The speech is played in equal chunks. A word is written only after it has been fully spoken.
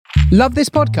Love this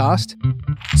podcast?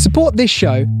 Support this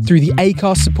show through the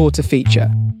Acast supporter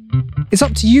feature. It's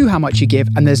up to you how much you give,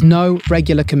 and there's no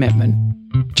regular commitment.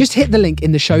 Just hit the link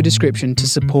in the show description to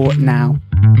support now.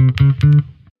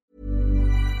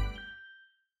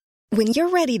 When you're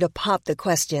ready to pop the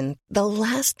question, the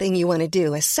last thing you want to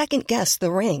do is second-guess the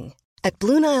ring. At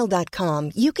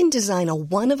BlueNile.com, you can design a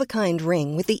one-of-a-kind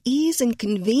ring with the ease and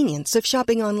convenience of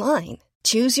shopping online.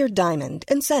 Choose your diamond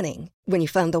and setting. When you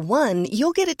find the one,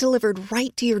 you'll get it delivered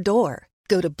right to your door.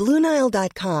 Go to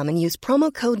BlueNile.com and use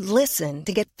promo code LISTEN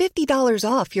to get $50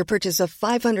 off your purchase of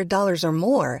 $500 or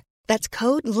more. That's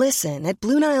code LISTEN at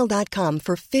BlueNile.com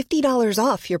for $50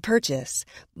 off your purchase.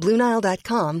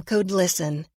 BlueNile.com, code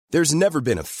LISTEN. There's never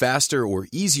been a faster or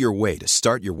easier way to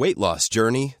start your weight loss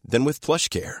journey than with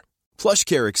PlushCare.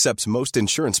 PlushCare accepts most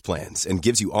insurance plans and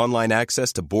gives you online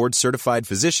access to board-certified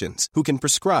physicians who can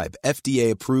prescribe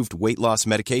FDA-approved weight loss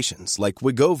medications like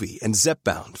Wegovy and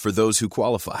Zepbound for those who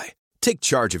qualify. Take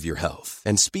charge of your health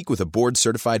and speak with a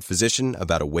board-certified physician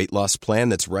about a weight loss plan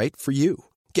that's right for you.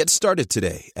 Get started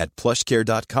today at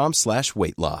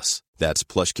plushcare.com/weight loss. That's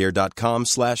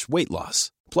plushcare.com/weight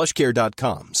loss.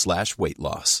 plushcare.com/weight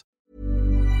loss.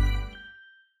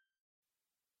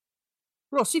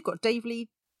 Ross, you've got Dave Lee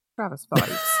Travis vibes.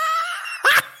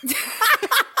 Is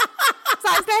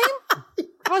that his name?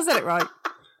 Have I said it right?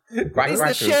 Right, it's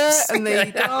the shirt and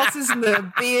the glasses and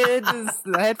the beard and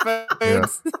the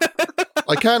headphones.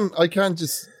 Yeah. I can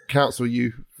just counsel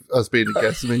you as being a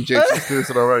guest and then James just do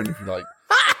this on our own if you like.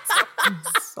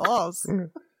 Sauce.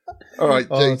 All right,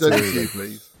 James, over to you,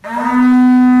 please.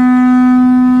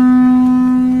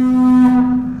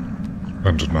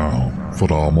 And now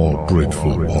for our more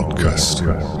grateful podcast.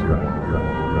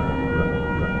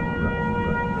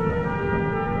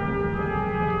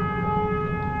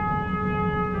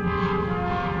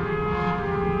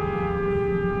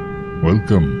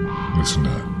 Welcome,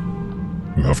 listener.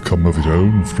 You have come of your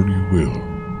own free will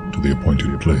to the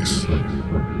appointed place.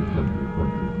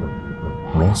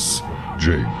 Ross,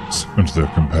 James, and their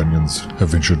companions have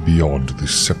ventured beyond the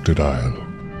Sceptred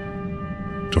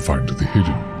Isle to find the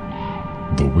hidden,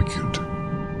 the wicked,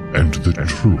 and the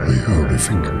truly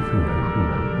horrific.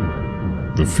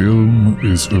 The film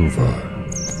is over.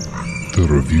 The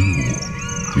review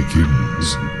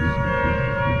begins.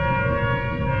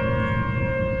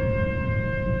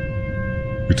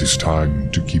 It is time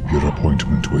to keep your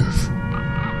appointment with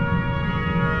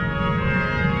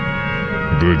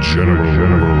the General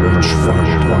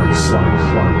Witchfinders,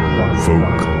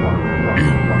 Folk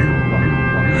in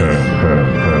Hell.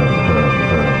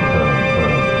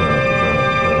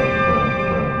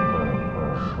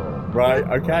 Right,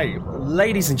 okay.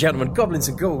 Ladies and gentlemen, goblins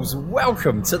and ghouls,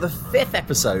 welcome to the 5th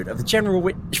episode of the General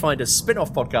Witchfinders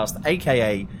spin-off podcast,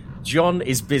 aka John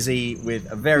is busy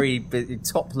with a very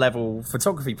top-level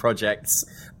photography project,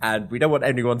 and we don't want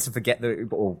anyone to forget that,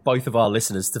 or both of our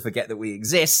listeners to forget that we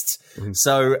exist. Mm-hmm.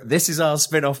 So this is our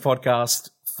spin-off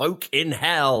podcast, Folk in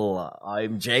Hell.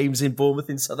 I'm James in Bournemouth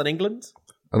in southern England.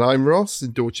 And I'm Ross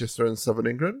in Dorchester in southern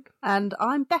England. And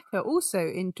I'm Becca, also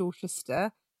in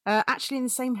Dorchester, actually in the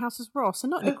same house as Ross, and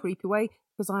not in a creepy way,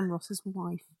 because I'm Ross's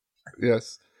wife.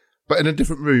 Yes. But in a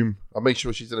different room. I'll make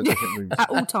sure she's in a different room. At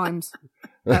all times.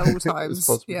 At all times.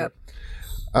 Yeah.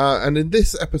 And in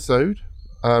this episode,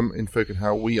 in Folk in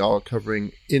Hell, we are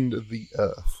covering In the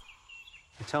Earth.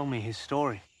 He told me his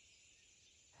story.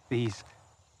 These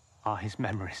are his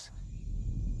memories.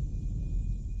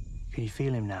 Can you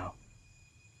feel him now?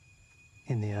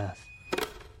 In the earth?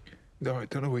 No, I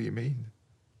don't know what you mean.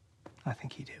 I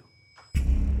think you do.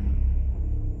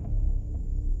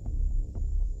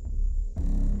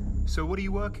 So what are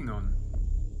you working on?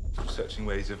 Searching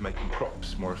ways of making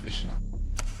crops more efficient.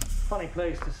 Funny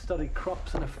place to study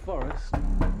crops in a forest.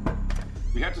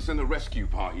 We had to send a rescue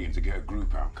party in to get a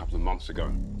group out a couple of months ago.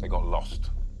 They got lost.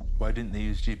 Why didn't they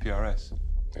use GPRS?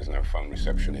 There's no phone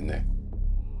reception in there.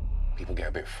 People get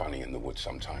a bit funny in the woods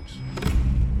sometimes.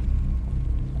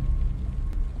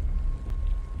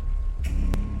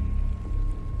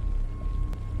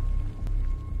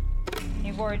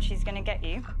 You worried she's gonna get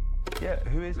you? Yeah,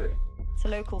 who is it? It's a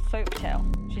local folktale.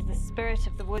 She's the spirit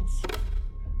of the woods.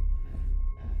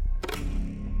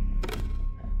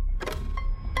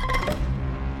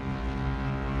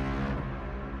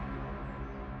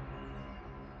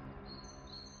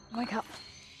 Wake up.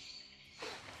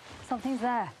 Something's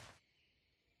there.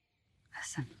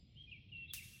 Listen.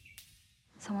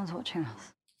 Someone's watching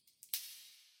us.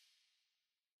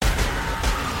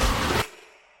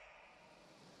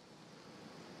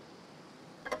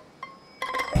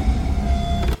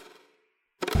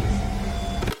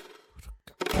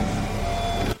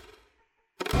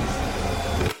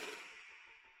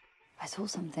 saw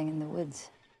something in the woods.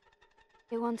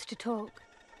 It wants to talk.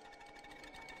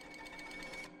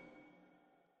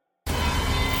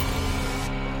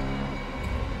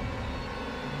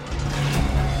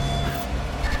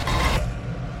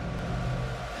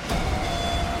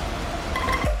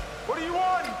 What do you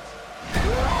want?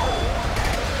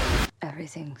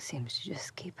 Everything seems to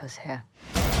just keep us here.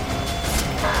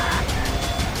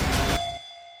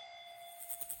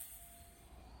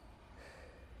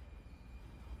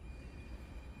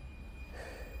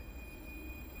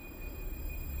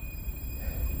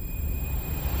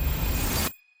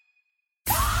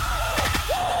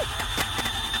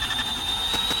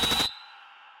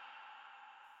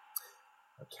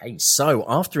 Okay, so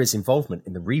after his involvement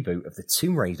in the reboot of the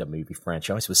Tomb Raider movie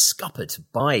franchise was scuppered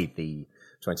by the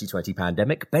 2020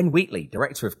 pandemic, Ben Wheatley,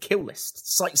 director of Kill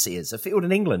List, Sightseers, A Field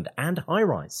in England, and High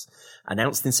Rise,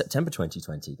 announced in September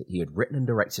 2020 that he had written and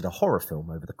directed a horror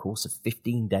film over the course of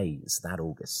 15 days that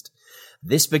August.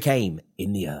 This became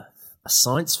In the Earth, a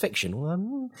science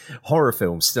fiction horror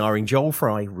film starring Joel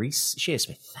Fry, Reese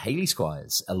Shearsmith, Hayley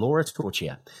Squires, Elora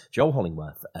Torchia, Joel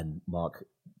Hollingworth, and Mark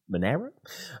Monero.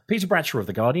 Peter Bradshaw of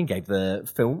The Guardian gave the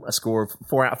film a score of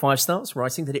 4 out of 5 stars,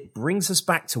 writing that it brings us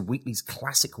back to Wheatley's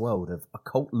classic world of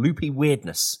occult loopy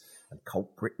weirdness and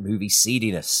cult Brit movie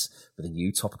seediness with a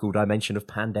new topical dimension of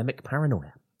pandemic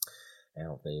paranoia.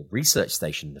 Now, the research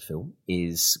station in the film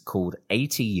is called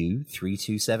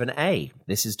ATU-327A.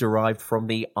 This is derived from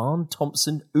the Arne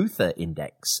Thompson Uther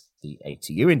Index, the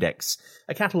ATU Index,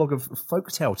 a catalogue of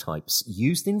folktale types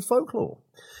used in folklore.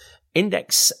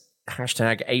 Index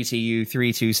hashtag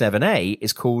ATU327A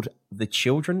is called The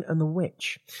Children and the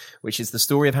Witch, which is the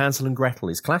story of Hansel and Gretel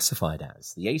is classified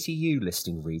as. The ATU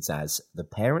listing reads as the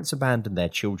parents abandoned their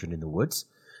children in the woods,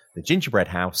 the gingerbread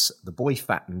house, the boy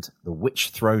fattened, the witch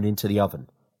thrown into the oven,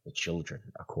 the children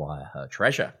acquire her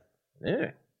treasure.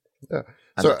 Yeah.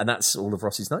 So, and that's all of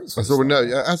Ross's notes. So no,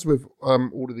 as with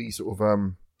all of these sort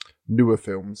of newer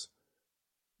films,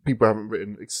 people haven't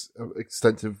written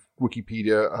extensive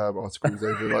Wikipedia articles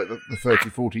over like the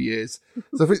 30, 40 years.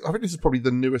 So I think this is probably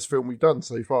the newest film we've done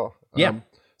so far.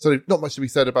 So not much to be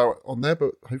said about on there,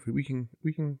 but hopefully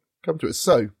we can come to it.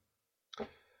 So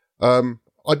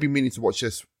I've been meaning to watch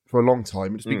this for a long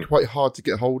time. It's been quite hard to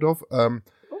get hold of. Oh,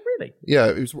 really? Yeah,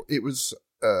 it was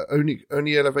only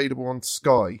available on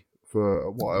Sky for a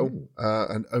while,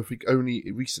 and I think only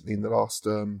recently in the last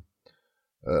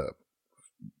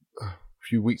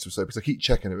few weeks or so, because I keep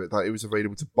checking it, that it was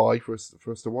available to buy for us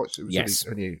to watch. It was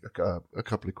only a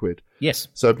couple of quid. Yes.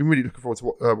 So I've been really looking forward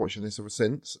to watching this ever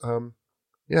since. But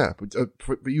you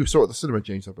saw it at the cinema,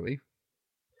 James, I believe.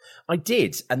 I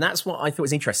did, and that's what I thought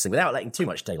was interesting. Without letting too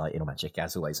much daylight in or magic,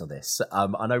 as always on this,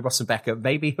 I know Ross and Becca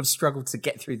maybe have struggled to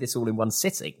get through this all in one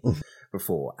sitting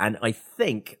before, and I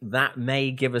think that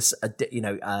may give us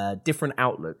different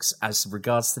outlooks as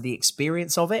regards to the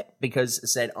experience of it.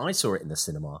 Because I saw it in the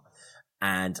cinema,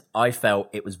 and I felt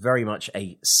it was very much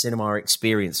a cinema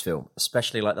experience film,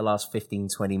 especially like the last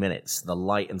 15-20 minutes, the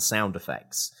light and sound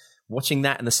effects. Watching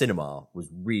that in the cinema was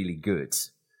really good,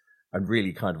 and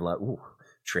really kind of like, ooh,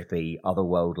 trippy,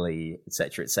 otherworldly,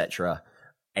 etc.,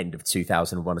 end of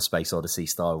 2001 A Space Odyssey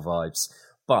style vibes.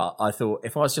 But I thought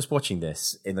if I was just watching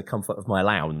this in the comfort of my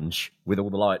lounge with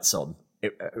all the lights on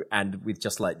and with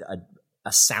just like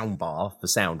a sound bar for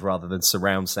sound rather than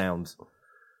surround sound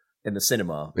in the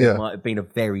cinema, it might have been a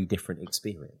very different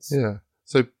experience. Yeah.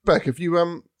 So, Beck, have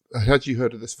you had you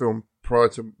heard of this film prior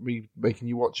to me making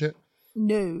you watch it?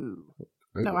 No,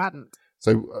 I hadn't.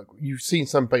 So you've seen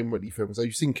some Ben Wheatley films. So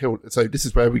you've seen Kill. So this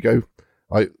is where we go.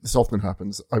 This often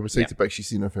happens. I would say to Beck, she's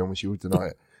seen a film and she would deny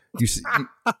it.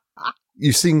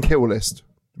 You've seen Kill List.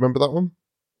 Remember that one?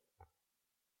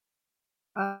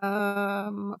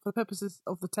 For purposes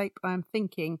of the tape, I am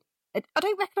thinking. I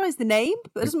don't recognise the name,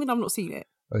 but that doesn't mean I've not seen it.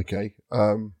 Okay.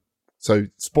 So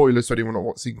spoilers for anyone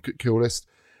not seen Kill List.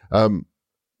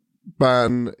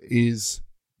 Man is.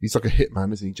 He's like a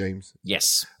hitman, isn't he, James?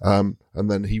 Yes. And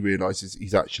then he realises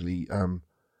he's actually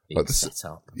being set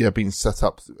up. Yeah, being set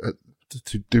up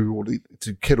to do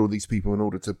to kill all these people in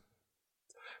order to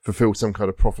fulfill some kind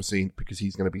of prophecy, because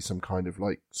he's going to be some kind of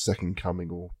like second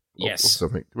coming or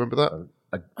something. Remember that?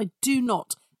 I do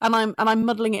not, and I'm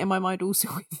muddling it in my mind also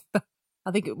with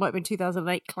I think it might have been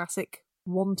 2008 classic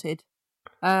Wanted.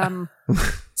 So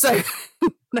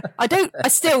I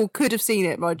still could have seen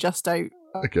it, but I just don't.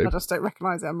 Okay. I just don't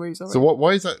recognise it. I'm really sorry. So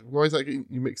why is that? Why is that getting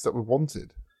you mixed up with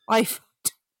Wanted?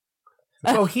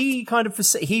 Well, he kind of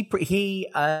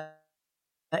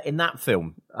in that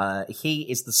film, he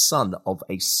is the son of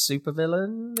a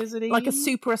supervillain, isn't he? Like a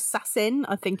super assassin,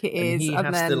 I think it is. And he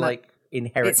has to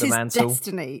inherit it's the his mantle.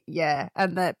 destiny, yeah.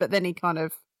 But then he kind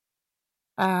of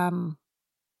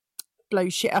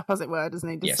blows shit up, as it were, doesn't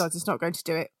he? Decides he's not going to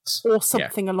do it, or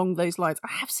something along those lines.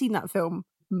 I have seen that film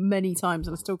many times,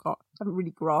 and I still haven't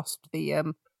really grasped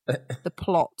the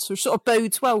plot, which sort of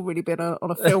bodes well, really, being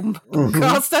on a film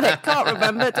podcast. And it can't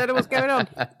remember, don't know what's going on.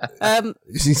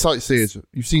 You've seen Sightseers.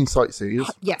 You've seen Sightseers.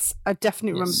 Yes, I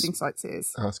definitely remember seeing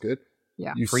Sightseers. That's good.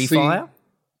 Yeah, Free Fire.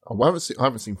 Oh, I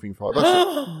haven't seen Free Fire.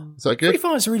 Is that good? Free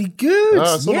Fire's really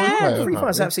good. Free Apparently.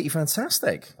 Fire's absolutely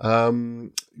fantastic.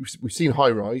 We've seen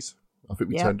High Rise. I think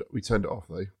we turned it off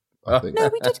though. I think. No,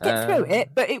 we did get through it,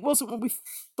 but it wasn't what we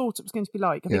thought it was going to be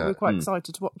like. I think we were quite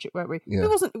excited to watch it, weren't we? Yeah.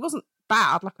 It wasn't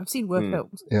bad. Like, I've seen worse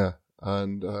films. Yeah,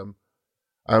 and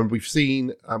we've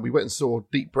seen, and we went and saw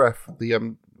Deep Breath.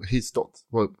 He's done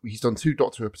 2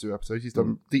 Doctor Who episodes. He's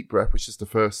done Deep Breath, which is the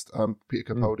first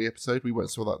Peter Capaldi episode. We went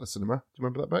and saw that at the cinema. Do you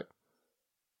remember that, Beck?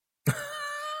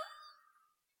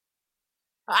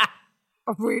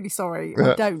 I'm really sorry.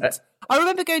 I don't. I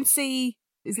remember going to see.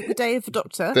 Is it The Day of the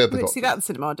Doctor? We went to see that at the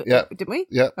cinema, didn't we?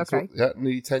 Yeah. Okay.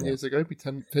 Nearly 10 years ago.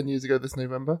 10 years ago this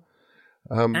November.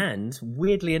 And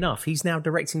weirdly enough, he's now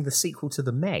directing the sequel to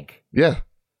The Meg. Yeah.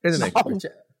 Isn't he? Oh,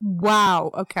 wow.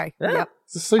 Okay. Yeah.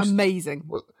 So amazing.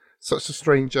 Such a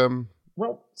strange,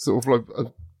 sort of like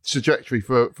a trajectory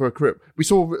for a career. We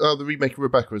saw the remake of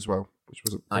Rebecca as well, which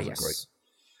wasn't great.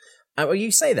 Well,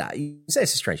 you say that. You say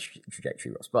it's a strange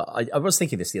trajectory, Ross, but I was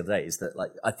thinking this the other day, is that,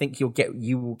 like, I think you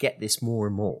will get this more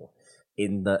and more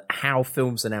in how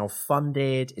films are now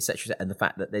funded, etc., and the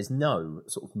fact that there's no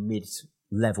sort of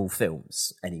mid-level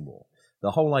films anymore.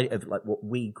 The whole idea of, like, what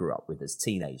we grew up with as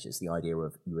teenagers, the idea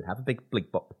of you would have a big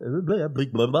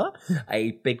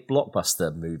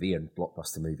blockbuster movie and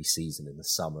blockbuster movie season in the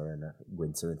summer and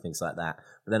winter and things like that.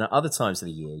 But then at other times of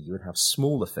the year, you would have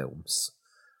smaller films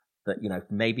that, you know,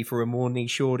 maybe for a more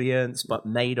niche audience, but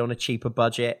made on a cheaper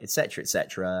budget, etc.,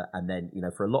 etc. And then, you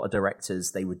know, for a lot of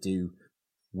directors, they would do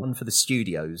one for the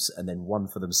studios and then one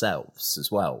for themselves as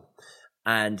well.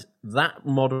 And that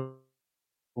model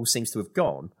seems to have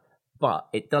gone, but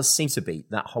it does seem to be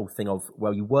that whole thing of,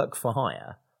 well, you work for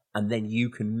hire and then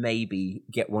you can maybe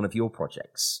get one of your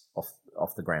projects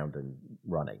off the ground and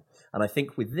running. And I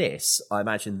think with this, I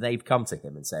imagine they've come to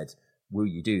him and said, will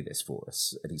you do this for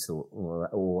us? And he's thought,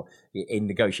 or in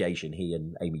negotiation, he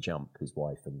and Amy Jump, his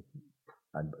wife and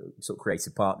sort of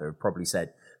creative partner, have probably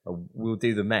said, we'll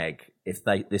do the Meg if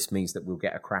this means that we'll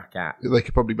get a crack at. They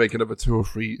could probably make another 2 or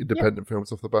 3 independent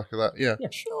films off the back of that. Yeah,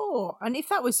 sure. And if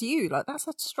that was you, like, that's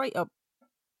a straight up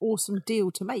awesome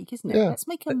deal to make, isn't it? Yeah. Let's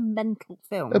make a mental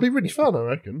film. It'd be really fun, I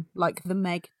reckon. Like The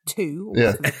Meg 2, or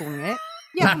whatever they're calling it.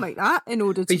 Yeah, I'll make that in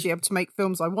order to be able to make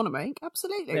films I want to make.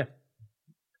 Absolutely. Yeah.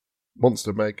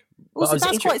 Monster Meg. Also,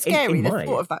 that's quite scary. The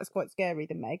thought of that is quite scary,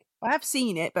 The Meg. I have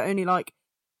seen it, but only like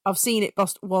I've seen it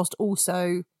whilst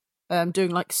also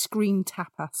doing like screen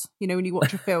tapas. You know, when you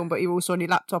watch a film, but you're also on your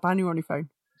laptop and you're on your phone.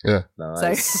 Yeah.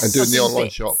 Nice. So, and doing the online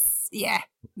shop. Yeah.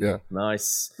 Yeah.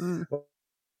 Nice.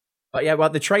 But yeah, well,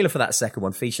 the trailer for that second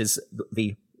one features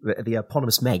the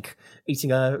eponymous Meg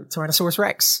eating a Tyrannosaurus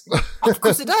Rex. Of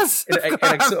course it does. in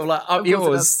a sort of like up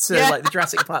yours to like the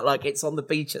Jurassic Park, like it's on the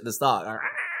beach at the start,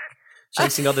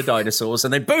 chasing other dinosaurs,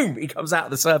 and then boom, he comes out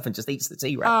of the surf and just eats the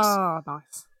T-Rex. Oh,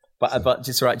 nice. But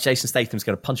just right, Jason Statham's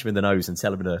going to punch him in the nose and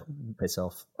tell him to piss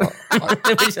off. Which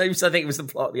I think was the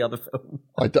plot of the other film.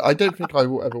 I don't think I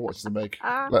will ever watch the Meg,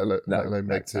 let alone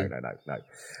Meg 2.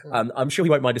 No. I'm sure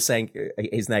he won't mind us saying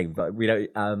his name, but we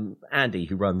know Andy,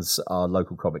 who runs our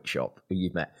local comic shop, who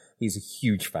you've met, he's a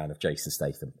huge fan of Jason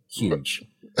Statham. Huge.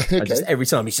 Okay. And just every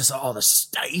time he's just like, oh, the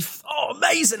Stath, oh,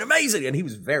 amazing. And he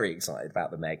was very excited about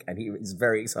the Meg, and he was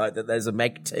very excited that there's a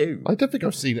Meg 2. I don't think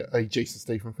I've seen a Jason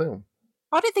Statham film.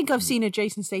 I don't think I've seen a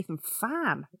Jason Statham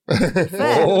fan.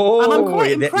 And I'm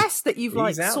quite impressed that you've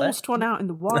like sourced one out in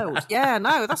the wild. Yeah,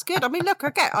 no, that's good. I mean, look, I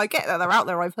get that they're out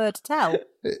there. I've heard to tell.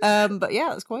 But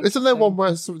yeah, that's quite. Isn't there one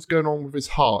where something's going on with his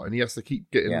heart and he has to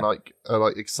keep getting like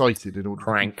excited in order?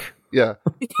 Crank. Yeah.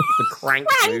 The Crank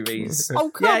movies. Oh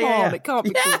come on! It can't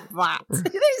be called that.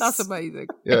 It is. That's amazing.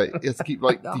 Yeah, he has to keep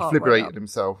like defibrillating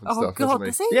himself and stuff. Oh God, doesn't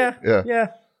does he? he? Yeah.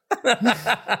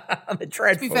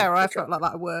 To be fair, I felt like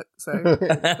that at work, so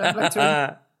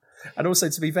and also,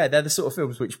 to be fair, they're the sort of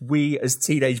films which we as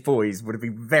teenage boys would have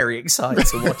been very excited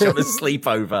to watch on a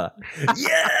sleepover.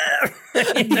 Yeah,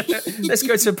 let's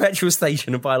go to a petrol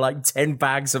station and buy like 10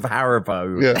 bags of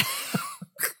Haribo. Yeah.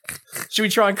 Should we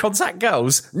try and contact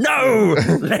girls? No!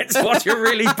 Let's watch a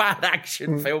really bad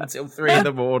action film till 3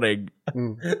 a.m.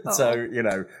 So, you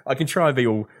know, I can try and be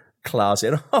all classy.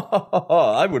 And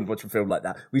I wouldn't watch a film like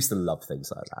that. We used to love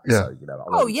things like that. Yeah. So, you know.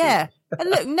 Oh yeah, and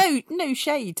look, no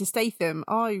shade to Statham.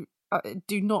 I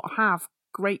do not have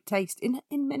great taste in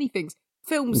many things.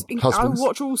 Films, I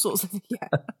watch all sorts of yeah.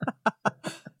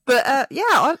 But I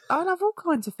love all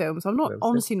kinds of films. I'm not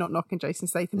honestly not knocking Jason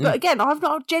Statham, but again, I've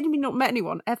genuinely not met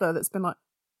anyone ever that's been like,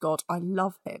 God, I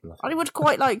love him. I would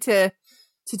quite like to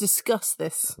discuss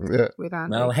this with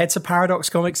Andy. Well, head to Paradox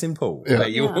Comics in Poole, where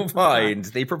you will find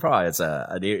the proprietor,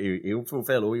 and he'll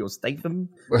fulfil all your Statham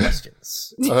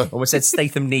questions. Almost said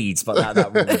Statham needs, but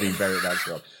that would have been very bad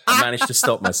job. I managed to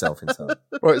stop myself in time.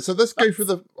 Right, so let's go for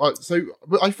the. So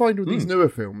I find with these newer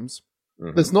films,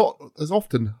 there's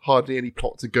often hardly any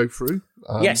plot to go through.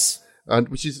 Yes, and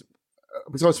which is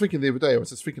because I was thinking the other day, I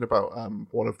was just thinking about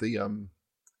one of the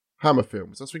Hammer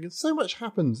films. I was thinking so much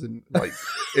happens in those.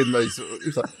 It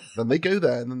was like then they go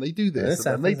there and then they do this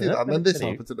and then they do that and then this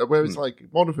happens. Whereas like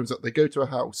modern films, they go to a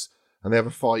house and they have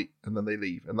a fight and then they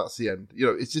leave and that's the end. You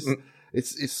know, it's just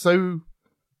it's so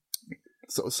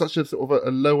sort of such a sort of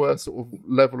a lower sort of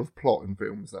level of plot in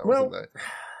films now, isn't there?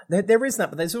 There is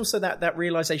that, but there's also that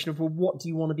realization of, well, what do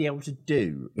you want to be able to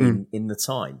do in the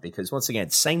time? Because once again,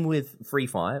 same with Free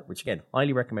Fire, which again,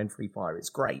 highly recommend Free Fire.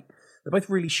 It's great. They're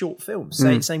both really short films.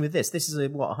 Same with this. This is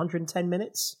 110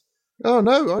 minutes? Oh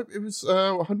no, it was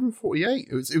 148.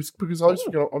 It was because I was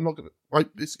thinking I'm not going to.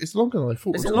 It's longer than I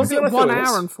thought. Is it longer than 1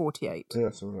 hour and 48? Yeah,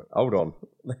 something like that. Hold on.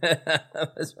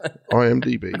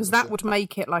 IMDb. Because that would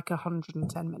make it like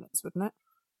 110 minutes, wouldn't it?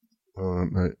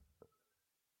 No.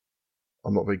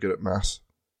 I'm not very good at maths.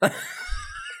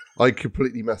 I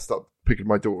completely messed up picking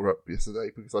my daughter up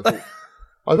yesterday because I thought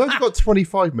I've only got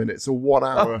 25 minutes or 1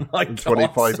 hour and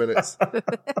 25 minutes.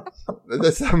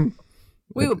 There's,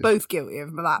 we were both guilty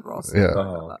of that, Ross.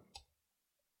 Yeah.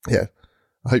 Yeah.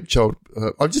 I hope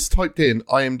I've just typed in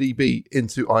IMDb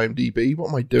into IMDb. What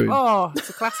am I doing? Oh, it's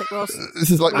a classic, Ross.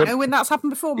 This is like I know when that's happened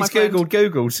before, my friend.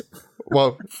 Googled.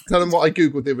 Well, tell them what I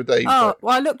Googled the other day. Oh,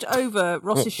 well, I looked over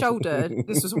Ross's shoulder,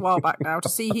 this was a while back now, to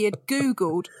see he had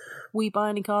Googled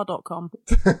WeBuyAnyCar.com.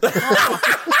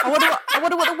 I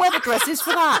wonder what the web address is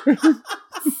for that.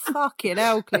 Fucking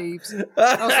hell, Cleves.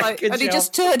 I was like, and he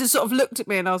just turned and sort of looked at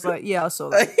me and I was like, yeah, I saw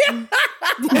that.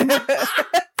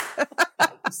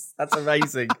 That's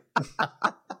amazing.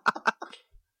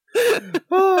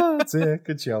 Oh, dear.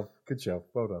 Good job.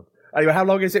 Well done. Anyway, how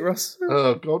long is it, Ross?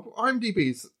 Oh God,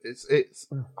 IMDb it's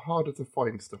harder to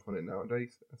find stuff on it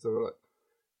nowadays. So like,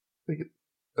 I think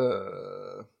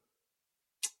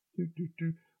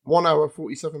 1 hour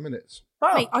 47 minutes.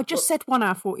 Oh, mate, I just said 1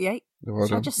 hour 48. No,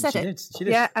 I just said it. She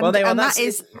did. Yeah, and, well, that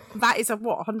is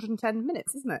what 110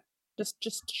 minutes, isn't it?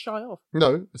 Just shy off.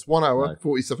 No, it's 1 hour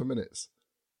 47 minutes.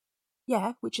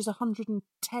 Yeah, which is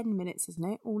 110 minutes,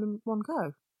 isn't it? All in one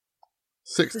go.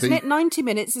 60. Isn't it 90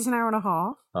 minutes is an hour and a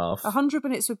half? 100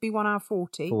 minutes would be 1 hour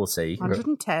 40.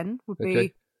 110 would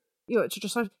be...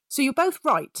 So you're both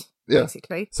right,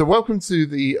 basically. So welcome to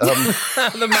the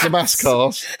maths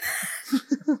cast.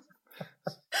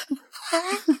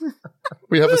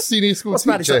 We have a senior school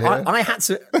teacher here. I had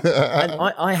to...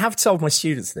 I have told my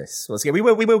students this. Once again, we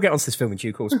will get onto this film in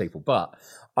due course, people, but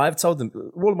I've told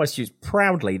them, all of my students,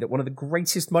 proudly, that one of the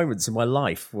greatest moments in my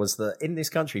life was that in this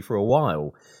country for a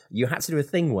while, you had to do a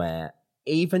thing where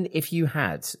even if you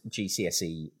had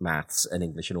GCSE maths and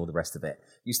English and all the rest of it,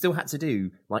 you still had to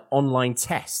do like online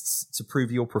tests to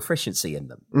prove your proficiency in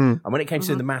them. And when it came to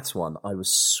doing the maths one, I was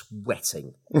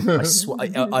sweating.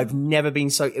 I've never been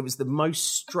so... It was the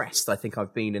most stressed I think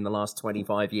I've been in the last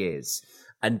 25 years.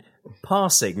 And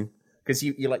passing, because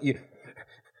you've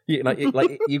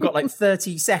got like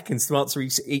 30 seconds to answer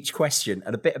each question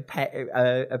and a bit of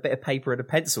paper and a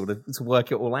pencil to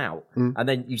work it all out. And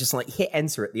then you just like hit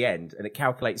enter at the end and it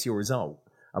calculates your result.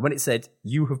 And when it said,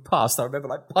 you have passed, I remember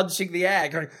like punching the air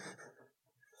going,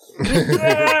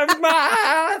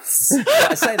 maths!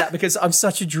 I say that because I'm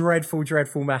such a dreadful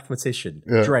mathematician.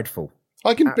 Yeah. Dreadful.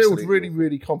 I can build really,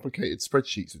 really complicated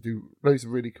spreadsheets that do loads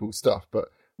of really cool stuff, but...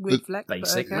 With flex,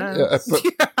 basic maths.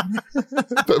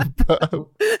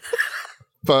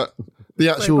 But the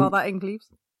actual... So that Ingleaves.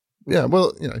 Yeah,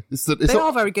 well, you know... They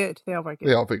are very good. They are very good.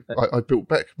 They are big. I built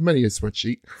back many a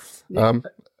spreadsheet. Yeah.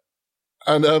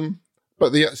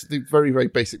 But the very, very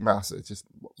basic maths, it's just,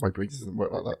 my brain doesn't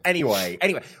work like that. Anyway,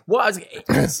 what I was...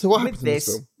 So what happens with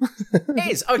this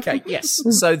is, okay, yes.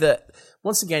 So that,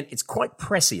 once again, it's quite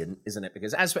prescient, isn't it?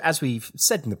 Because as we've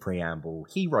said in the preamble,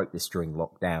 he wrote this during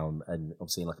lockdown and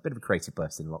obviously like a bit of a creative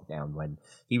burst in lockdown when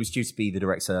he was due to be the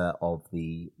director of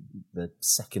the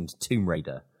second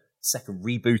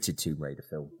rebooted Tomb Raider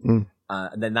film.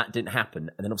 And then that didn't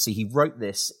happen. And then obviously he wrote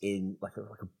this in like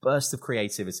a burst of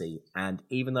creativity. And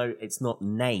even though it's not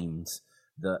named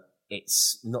that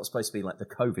it's not supposed to be like the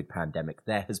COVID pandemic,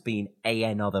 there has been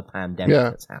another pandemic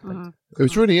that's happened. Mm-hmm. It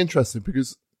was really interesting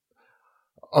because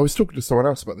I was talking to someone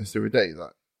else about this the other day,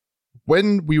 that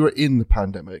when we were in the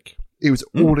pandemic, it was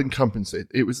all encompassing.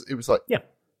 It was like,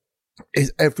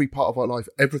 it's every part of our life,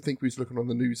 everything we was looking on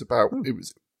the news about, it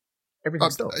was everything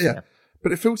stopped. Yeah.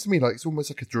 But it feels to me like it's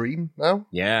almost like a dream now.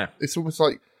 Yeah. It's almost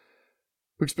like,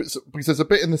 because there's a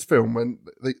bit in this film when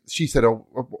she said,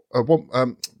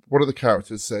 one of the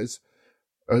characters says,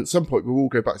 at some point we'll all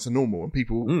go back to normal and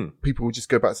people will just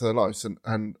go back to their lives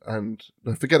and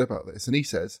forget about this. And he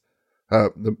says,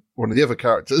 one of the other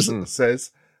characters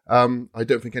says, I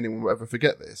don't think anyone will ever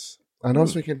forget this. And I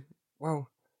was thinking, well,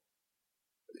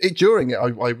 during it,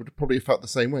 I would probably have felt the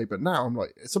same way. But now I'm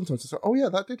like, sometimes it's like, oh yeah,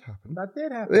 that did happen. That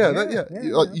did happen. Yeah,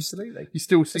 like, absolutely. You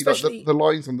still see like the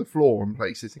lines on the floor in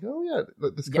places. You go, oh yeah,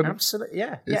 like, this kind of absolutely,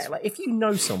 yeah. Like if you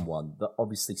know someone that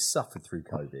obviously suffered through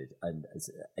COVID, and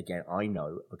again, I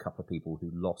know a couple of people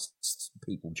who lost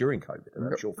people during COVID, and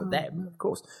I'm sure for them, of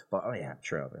course. But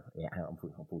true. Yeah,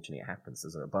 unfortunately, it happens,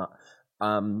 doesn't it? But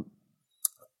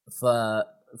for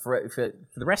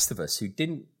the rest of us who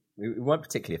weren't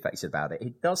particularly affected about it,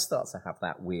 it does start to have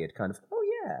that weird kind of,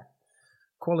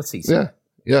 qualities.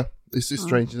 Yeah. It's just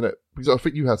strange, isn't it? Because I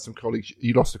think you had some colleagues,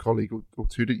 you lost a colleague or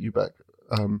two, didn't you, Beck?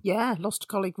 Lost a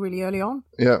colleague really early on.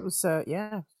 Yeah. It was, it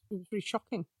was really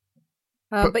shocking.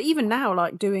 But even now,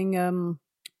 like doing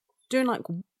like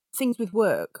things with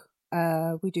work,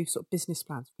 we do sort of business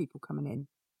plans for people coming in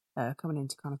to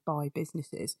kind of buy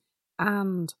businesses.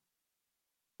 And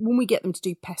when we get them to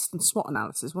do pest and SWOT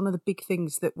analysis, one of the big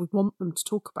things that we want them to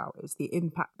talk about is the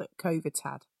impact that COVID's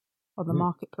had on the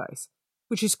marketplace,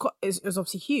 which is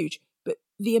obviously huge. But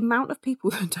the amount of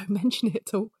people that don't mention it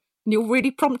at all, and you're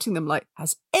really prompting them, like,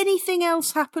 has anything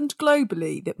else happened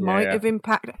globally that might have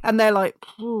impacted? And they're like,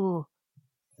 it's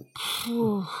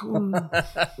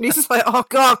just like, oh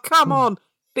God, come on.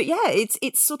 But yeah,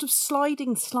 it's sort of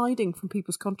sliding from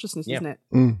people's consciousness, isn't it?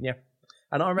 Yeah.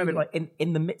 And I remember, like,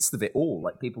 in the midst of it all,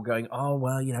 like, people going, oh,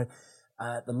 well,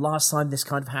 the last time this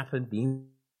kind of happened, the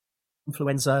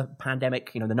influenza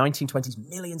pandemic, the 1920s,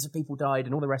 millions of people died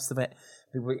and all the rest of it.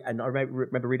 And I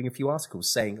remember reading a few articles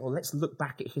saying, oh, let's look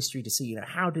back at history to see,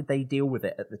 how did they deal with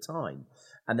it at the time?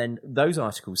 And then those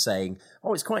articles saying,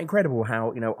 oh, it's quite incredible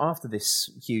how, after this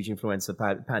huge influenza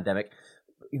pandemic,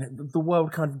 the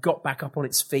world kind of got back up on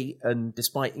its feet. And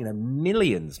despite,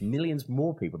 millions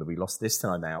more people that we lost this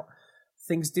time out,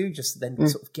 things do just then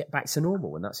sort of get back to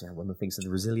normal. And that's one of the things of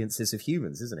the resiliences of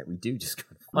humans, isn't it? We do just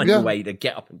kind of find a way to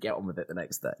get up and get on with it the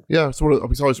next day. Yeah, so I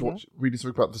was reading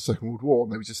something about the Second World War,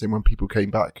 and they were just saying when people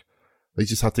came back, they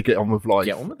just had to get on with life.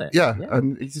 Get on with it. Yeah.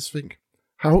 And you just think,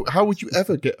 how would you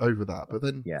ever get over that? But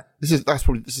then this is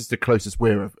the closest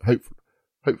we're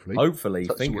hopefully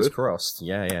fingers crossed.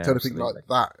 Yeah. Kind of thing like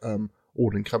that,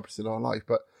 all encompassing our life.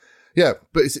 But yeah,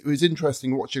 but it was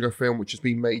interesting watching a film which has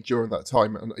been made during that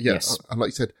time. And and like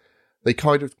you said, they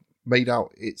kind of made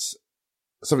out it's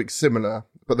something similar,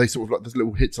 but they sort of like there's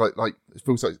little hits like it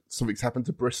feels like something's happened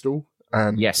to Bristol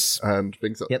and and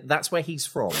things like that. Yeah, that's where he's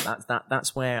from.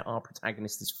 That's where our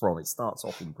protagonist is from. It starts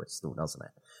off in Bristol, doesn't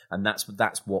it? And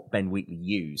that's what Ben Wheatley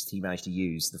used. He managed to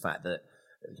use the fact that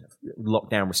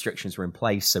lockdown restrictions were in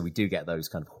place, so we do get those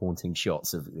kind of haunting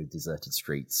shots of deserted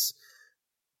streets,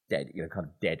 dead, kind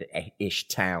of dead-ish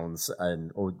towns,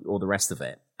 and or the rest of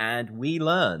it. And we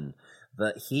learn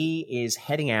that he is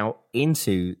heading out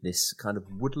into this kind of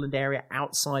woodland area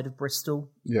outside of Bristol.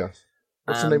 Yes.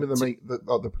 What's the name of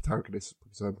the protagonist?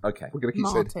 Okay, we're going to keep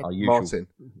saying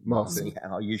Martin. Yeah,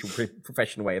 our usual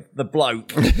professional way of the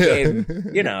bloke, him,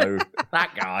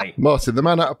 that guy, Martin, the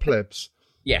man out of Plebs.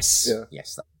 Yes,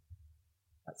 yes,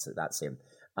 that's him.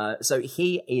 So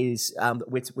he is.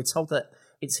 We're told that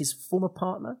it's his former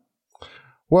partner.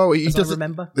 Well, he doesn't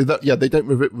remember. They don't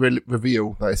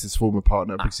reveal that it's his former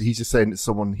partner because he's just saying it's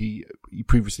someone he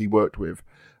previously worked with.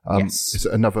 It's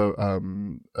another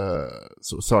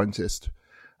sort of scientist.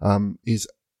 He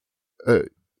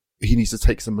needs to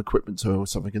take some equipment to or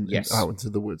something out into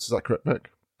the woods. Is that correct, Nick?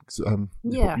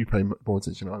 You pay more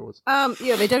attention than I was.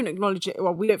 They don't acknowledge it.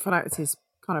 Well, we don't find out it's his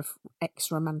kind of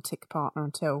ex-romantic partner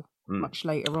until much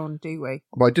later on, do we?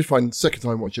 Well, I did find the second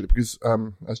time watching it because,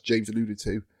 as James alluded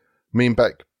to, me and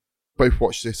Beck both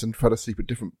watched this and fell asleep at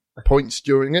different points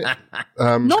during it.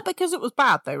 Not because it was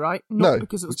bad, though, right? Not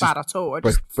because it was bad at all.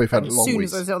 Both had a long As soon week.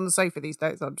 as I sit on the sofa these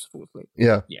days, I'm just fall asleep.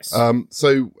 Yeah. Yes.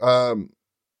 So,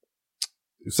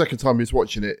 the second time he was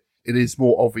watching it, it is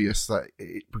more obvious that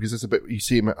because there's a bit you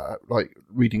see him like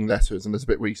reading letters, and there's a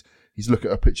bit where he's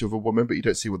looking at a picture of a woman, but you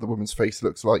don't see what the woman's face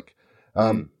looks like.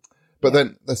 But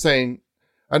then they're saying,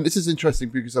 and this is interesting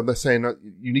because they're saying that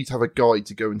you need to have a guide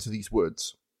to go into these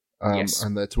woods.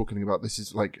 And they're talking about this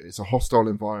is like it's a hostile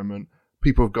environment.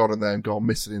 People have gone in there and gone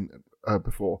missing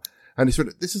before, and he said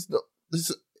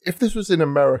if this was in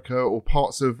America or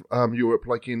parts of Europe,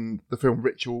 like in the film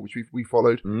Ritual, which we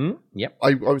followed,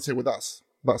 I would say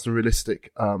that's a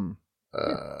realistic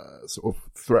sort of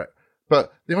threat.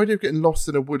 But the idea of getting lost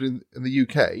in a wood in the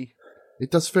UK,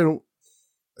 it does feel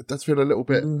a little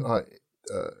bit like.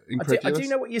 I do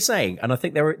know what you're saying, and I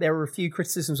think there are a few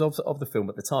criticisms of the film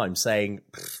at the time saying,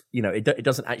 it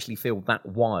doesn't actually feel that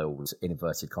wild in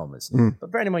inverted commas.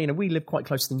 But bearing in mind, we live quite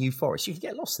close to the New Forest. You could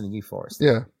get lost in the New Forest.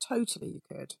 Yeah, totally, you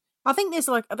could. I think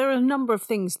there are a number of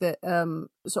things that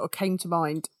sort of came to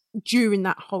mind during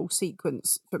that whole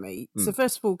sequence for me. So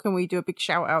first of all, can we do a big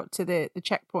shout out to the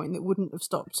checkpoint that wouldn't have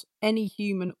stopped any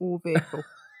human or vehicle?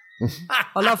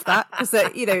 I love that because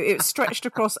it was stretched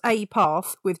across a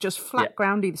path with just flat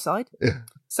ground either side. Yeah.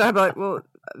 So I'm like, well,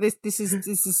 this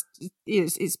is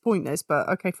it's pointless, but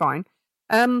okay, fine.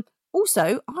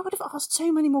 Also, I would have asked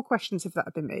so many more questions if that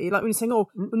had been me. Like when you're saying, "Oh,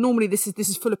 normally this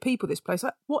is full of people. This place,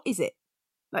 like, what is it?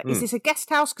 Like, is this a guest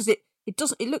house? Because it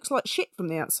looks like shit from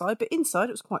the outside, but inside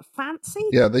it was quite fancy.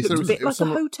 Yeah, they said it was a bit like a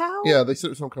hotel. Yeah, they said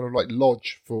it was some kind of like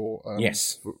lodge for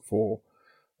for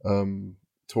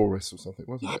tourists or something,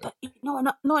 wasn't it? Yeah,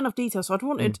 but not enough detail. So I'd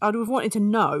have wanted to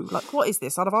know, like, what is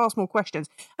this? I'd have asked more questions.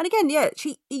 And again,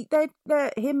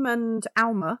 they're him and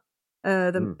Alma,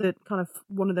 the kind of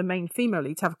one of the main female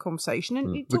leads, have a conversation,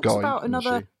 and he talks about the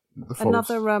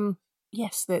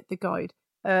guide,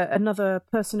 another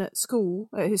person at school,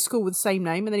 his school with the same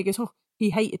name, and then he goes, "Oh, he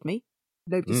hated me."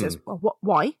 Nobody says, "Well, what?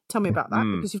 Why? Tell me about that,"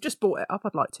 because you've just brought it up.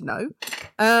 I'd like to know.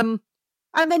 And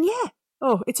then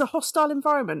it's a hostile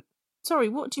environment. Sorry,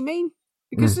 what do you mean?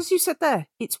 Because as you said there,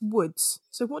 it's woods.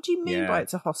 So what do you mean by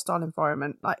it's a hostile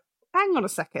environment? Like, hang on a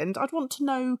second. I'd want to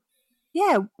know,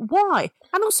 why?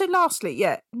 And also, lastly,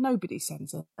 nobody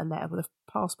sends a letter with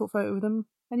a passport photo of them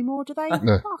anymore, do they?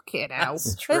 No. Fucking hell.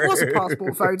 It was a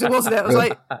passport photo, wasn't it? I was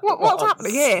like, what's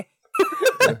happening here?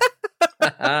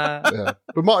 Yeah.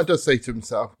 But Martin does say to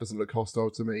himself, doesn't look hostile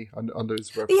to me, under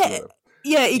his breath.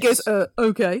 Yeah, he goes,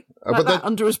 okay. But then,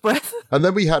 under his breath. And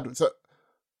then we had...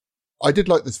 I did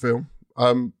like this film,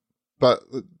 but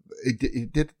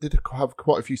it did have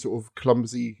quite a few sort of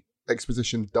clumsy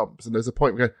exposition dumps. And there's a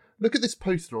point where we go, look at this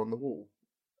poster on the wall,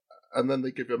 and then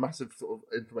they give you a massive sort of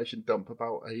information dump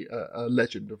about a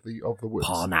legend of the woods.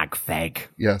 Parnag Feg.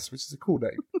 Yes, which is a cool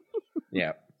name.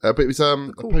 Yeah, but it was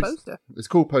a cool poster. It's a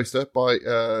cool poster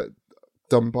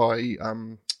done by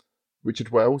Richard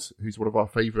Wells, who's one of our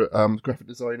favourite graphic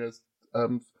designers.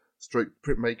 Stroke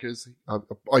printmakers.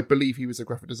 I believe he was a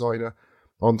graphic designer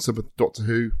on some of Doctor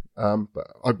Who,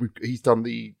 but he's done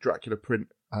the Dracula print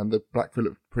and the Black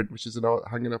Phillip print, which is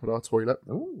hanging up in our toilet.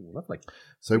 Oh, lovely!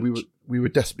 So we were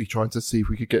desperately trying to see if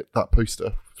we could get that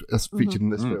poster as featured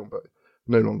in this film, but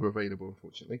no longer available,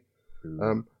 unfortunately.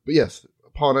 But yes,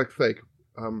 Parnag Feg.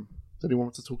 Does anyone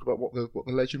want to talk about what the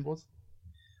legend was?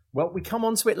 Well, we come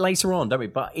on to it later on, don't we?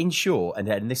 But in short,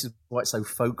 and this is why it's so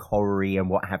folk horror-y and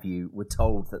what have you, we're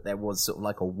told that there was sort of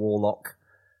like a warlock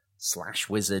 /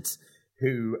 wizard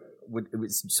who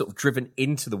was sort of driven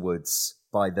into the woods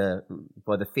by the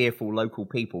fearful local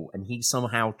people, and he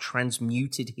somehow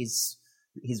transmuted his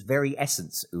very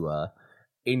essence,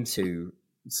 into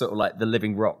sort of like the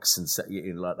living rocks and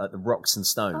like the rocks and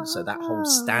stones. So that whole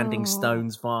standing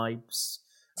stones vibes.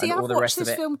 See, I've watched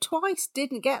this film twice.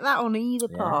 Didn't get that on either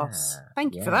pass.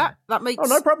 Thank you for that. That makes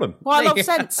no problem. Quite a lot of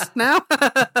sense now.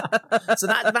 So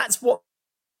that's what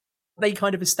they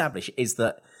kind of establish, is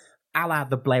that a la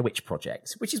the Blair Witch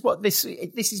Project, which is what this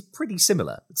is pretty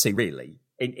similar to, really,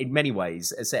 in many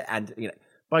ways. And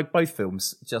both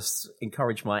films just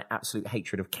encourage my absolute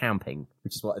hatred of camping,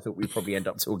 which is what I thought we'd probably end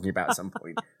up talking about at some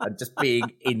point, and just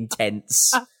being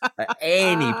intense at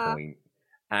any point.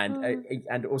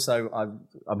 And also,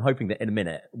 I'm hoping that in a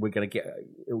minute it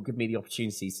will give me the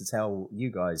opportunity to tell you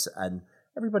guys and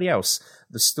everybody else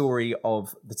the story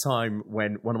of the time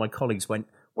when one of my colleagues went,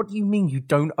 "What do you mean you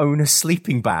don't own a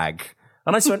sleeping bag?"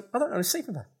 And I just went, "I don't own a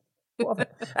sleeping bag." What of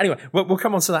it? Anyway, we'll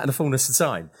come on to that in the fullness of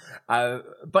time.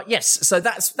 But yes, so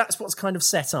that's what's kind of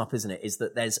set up, isn't it? Is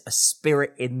that there's a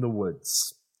spirit in the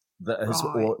woods that has,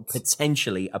 or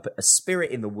potentially a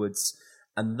spirit in the woods.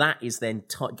 And that is then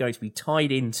going to be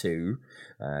tied into,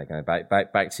 going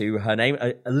back to her name,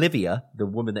 Olivia, the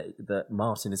woman that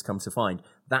Martin has come to find.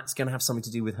 That's going to have something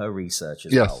to do with her research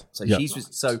as well. So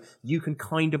so you can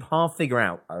kind of half figure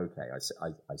out, okay,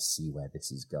 I see where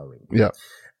this is going. Yeah.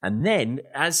 And then,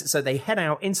 so they head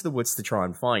out into the woods to try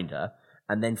and find her.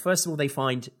 And then, first of all, they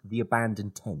find the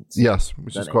abandoned tent. Yes,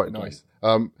 which is quite nice.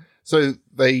 So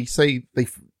they say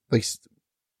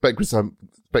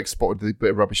Beck spotted the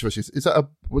bit of rubbish. Is that a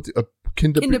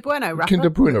Kinder Bueno wrapper? Kinder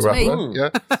Bueno wrapper, yeah.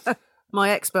 My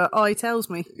expert eye tells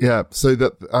me. Yeah, so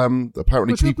that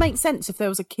apparently which would make sense if there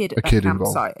was a kid at that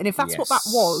campsite. And if that's what that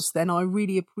was, then I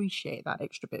really appreciate that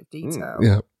extra bit of detail.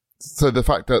 Yeah. So the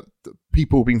fact that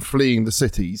people have been fleeing the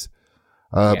cities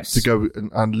to go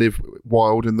and live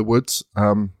wild in the woods,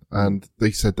 and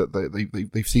they said that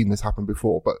they've seen this happen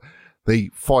before, but they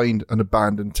find an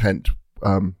abandoned tent,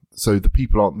 so the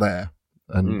people aren't there,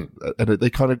 and they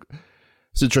kind of,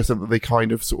 it's interesting that they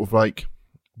kind of sort of like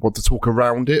want to talk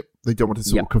around it. They don't want to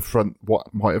sort of confront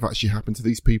what might have actually happened to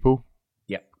these people.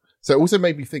 Yep. So it also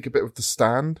made me think a bit of The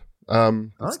Stand,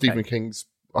 Stephen King's.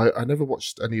 I never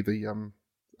watched any of the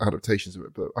adaptations of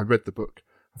it, but I read the book.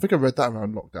 I think I read that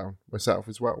around lockdown myself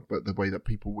as well. But the way that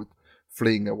people were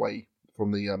fleeing away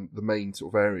from the main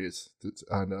sort of areas,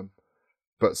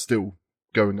 but still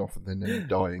going off and then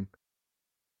dying.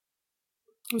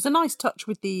 It was a nice touch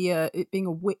with the it being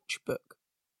a witch book.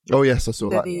 Oh yes, I saw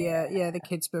that. The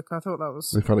kids' book. I thought that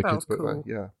was they found a kids' book cool.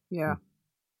 there. Yeah.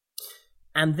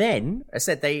 And then I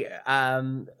said they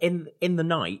in the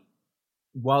night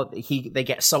while they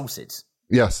get assaulted.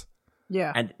 Yes.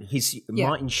 Yeah. And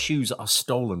Martin's shoes are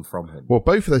stolen from him. Well,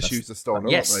 both of their shoes are stolen,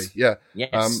 aren't they? Yeah.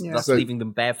 Yes. Thus leaving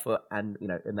them barefoot, and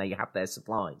and they have their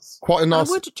supplies. Quite a nice.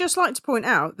 I would just like to point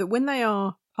out that when they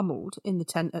are pummeled in the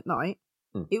tent at night,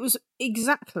 it was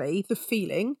exactly the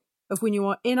feeling of when you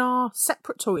are in our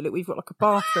separate toilet. We've got like a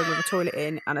bathroom with a toilet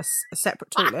in and a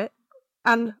separate toilet,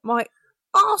 and my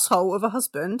arsehole of a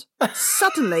husband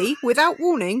suddenly, without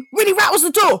warning, really rattles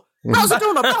the door. Rattles the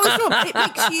door knob. It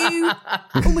makes you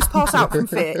almost pass out from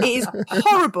fear. It is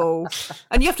horrible,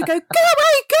 and you have to go away,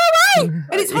 and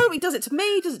it's horrible. He does it to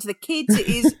me, he does it to the kids. It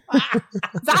is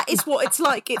that is what it's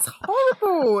like. It's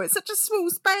horrible. It's such a small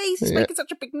space. It's making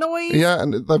such a big noise. Yeah,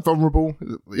 and they're vulnerable.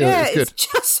 Yeah, it's good. It's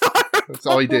just horrible. It's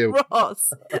ideal.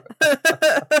 Ross.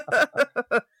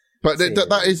 But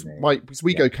that is because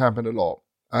we go camping a lot,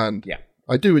 and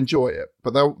I do enjoy it.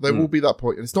 But there will be that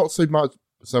point, and it's not so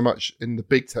much in the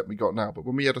big tent we got now, but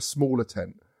when we had a smaller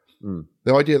tent,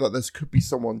 the idea that there could be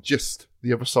someone just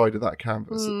the other side of that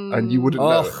canvas, and you wouldn't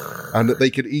know it, and that they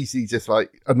could easily just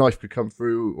like a knife could come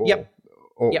through,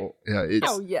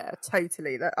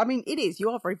 totally. I mean, it is. You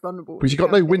are very vulnerable. Because you've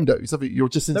got no windows, have you? You're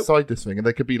just inside this thing, and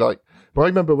they could be like. But I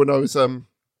remember when I was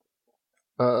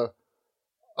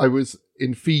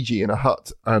in Fiji in a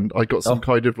hut, and I got some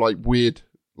kind of like weird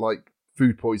like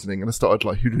food poisoning, and I started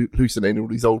like hallucinating all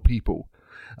these old people,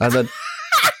 and then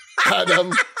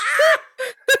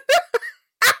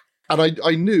and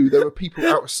I knew there were people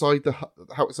outside the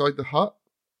hut,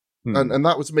 and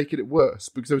that was making it worse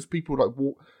because there was people like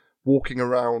walking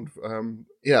around, and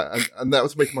that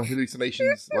was making my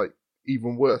hallucinations like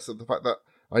even worse. And the fact that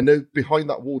I know behind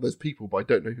that wall there's people, but I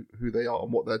don't know who they are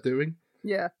and what they're doing.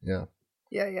 Yeah. Yeah.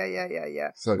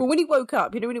 So, well, when he woke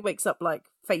up, when he wakes up like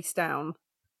face down,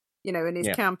 in his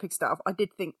camping stuff, I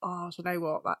did think, do you know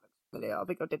what? That's familiar. I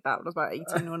think I did that when I was about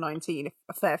 18 or 19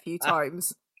 a fair few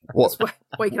times. What?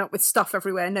 Waking up with stuff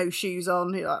everywhere, no shoes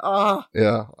on. You're like,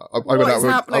 Yeah. I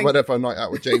went out for a night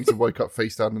out with James and woke up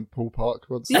face down in Pool Park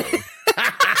once.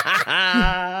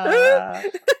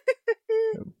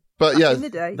 But yeah. In the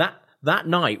day. That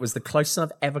night was the closest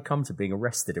I've ever come to being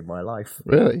arrested in my life.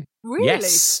 Really?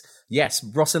 Yes.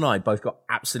 Ross and I both got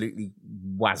absolutely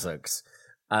wazzocked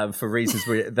for reasons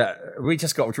that we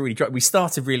just got really drunk. We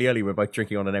started really early. We were both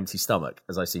drinking on an empty stomach,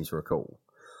 as I seem to recall.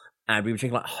 And we were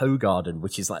drinking like Hogarden,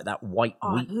 which is like that white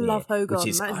wheat beer. I love Hogarden. Which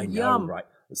is, that is I know, yum. right?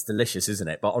 It's delicious, isn't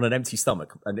it? But on an empty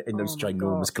stomach, and in those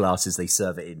ginormous glasses they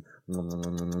serve it in.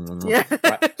 Yeah.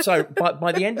 Right. So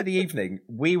by the end of the evening,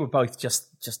 we were both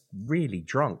just really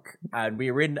drunk, and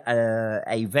we were in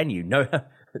a venue. No,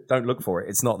 don't look for it.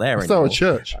 It's not there anymore. It's not a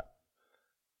church.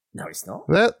 No, it's not.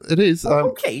 Yeah, it is.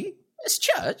 Okay, it's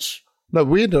church. No,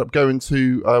 we ended up going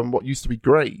to what used to be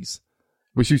Gray's.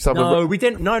 We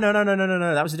didn't. No.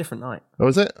 That was a different night. Oh,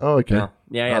 was it? Oh, okay.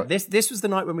 Yeah. Right. This was the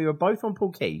night when we were both on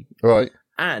Poole Quay. Right.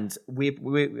 And we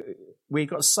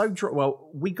got so drunk. Well,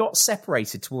 we got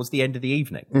separated towards the end of the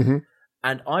evening. Mm-hmm.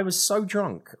 And I was so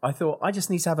drunk, I thought, I just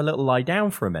need to have a little lie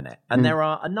down for a minute. And there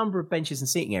are a number of benches and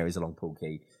seating areas along Poole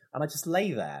Quay. And I just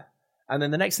lay there. And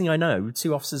then the next thing I know,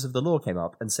 2 officers of the law came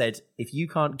up and said, if you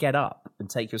can't get up and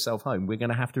take yourself home, we're going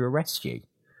to have to arrest you.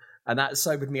 And that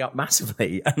sobered me up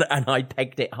massively. And I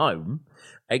pegged it home,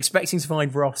 expecting to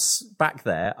find Ross back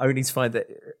there, only to find that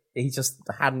he just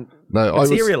hadn't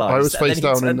materialised. I was face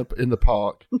down in the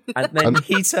park. And then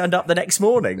he turned up the next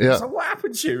morning. Yeah. I was like, what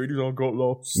happened to you? And he was like, I got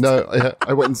lost. No,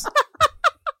 I went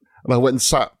and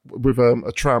sat with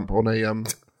a tramp on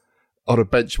a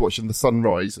bench watching the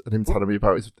sunrise, and him telling me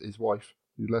about his wife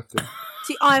who left him.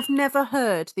 See, I've never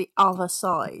heard the other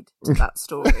side to that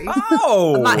story.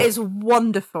 Oh, and that is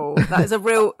wonderful. That is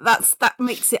that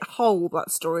makes it whole. That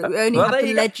story. We only have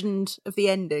the legend of the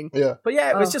ending. Yeah, but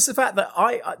yeah, it was just the fact that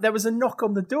there was a knock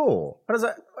on the door, and I was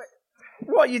like,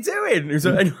 "What are you doing?" It was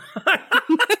like,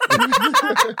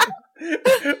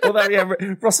 although, yeah,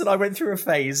 Ross and I went through a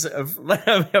phase of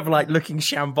like looking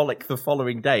shambolic the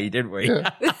following day, didn't we?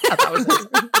 Yeah. That was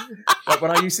like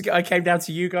when I came down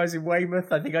to you guys in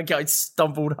Weymouth. I think I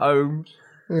stumbled home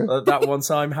that one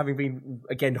time, having been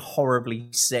again horribly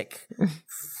sick.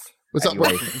 Was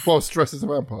anyway. That whilst dressed as a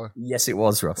vampire? Yes, it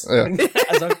was, Ross. Yeah.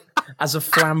 as a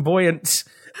flamboyant,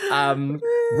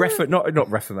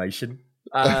 not Reformation.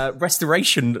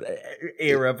 Restoration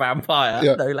era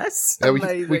vampire, no less. Yeah,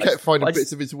 we kept finding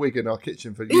bits of his wig in our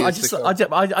kitchen for years. I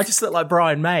just look like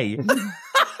Brian May.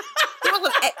 That was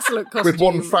an excellent costume. With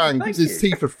one fang, because his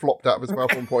teeth had flopped out of his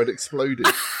mouth at one point and exploded.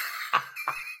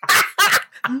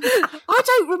 I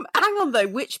don't hang on though.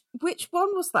 Which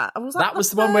one was that? That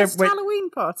was the one where Halloween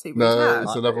party? No,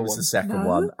 it's another one. It was the second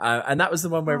one, and that was the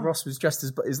one where Ross was dressed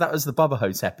as. That was the Bubba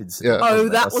Hotep incident. Yeah. Oh,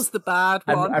 that was the bad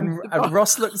one. And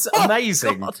Ross looked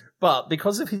amazing, but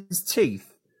because of his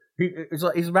teeth, it was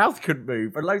like his mouth couldn't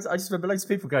move. And I just remember loads of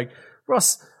people going,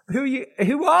 "Ross, who are you?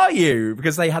 Who are you?"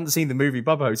 Because they hadn't seen the movie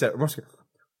Bubba Hotep. And Ross goes,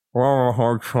 "Oh,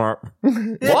 Hotep."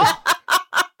 What?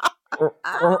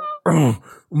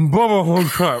 Bubba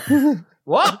Hotep.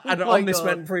 What? And on this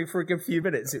went for a good few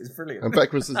minutes. It was brilliant. And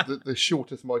Beck was the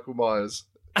shortest Michael Myers.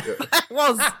 Yeah.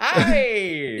 Was.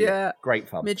 Hey! Yeah. Great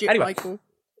fun. Midget anyway, Michael.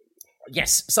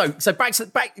 Yes. So back to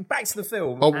the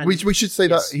film. Oh, we should say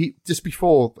that he just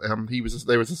before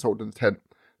there was assault in the tent.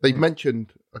 They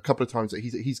mentioned a couple of times that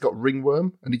he's got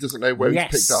ringworm and he doesn't know where he's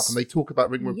picked up, and they talk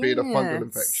about ringworm being a fungal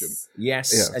infection.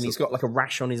 Yes, and he's got like a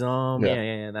rash on his arm.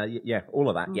 Yeah, all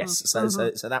of that. Yes, so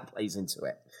that plays into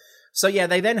it. So yeah,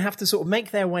 they then have to sort of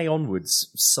make their way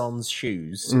onwards, sans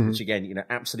shoes, which again,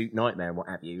 absolute nightmare and what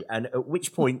have you. And at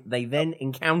which point they then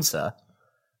encounter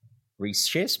Reece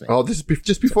Shearsmith. Oh, this is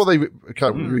just before they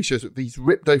Reece Shearsmith. He's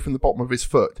ripped open the bottom of his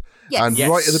foot, and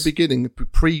right at the beginning,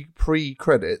 pre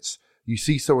credits, you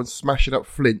see someone smashing up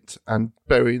flint and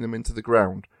burying them into the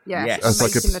ground. Yes, as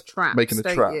making a trap. Making a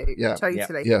trap. You? Yeah,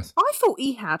 totally. Yes, I thought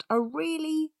he had a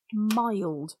really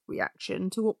mild reaction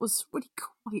to what was really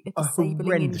quite a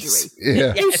disabling injury.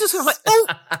 Yeah. He was just like,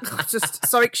 just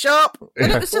sorry, sharp.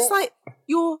 And it was just like,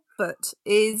 your foot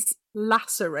is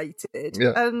lacerated.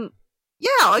 Yeah. And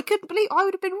I couldn't believe I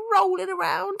would have been rolling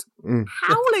around,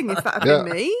 howling if that had been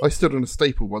me. I stood on a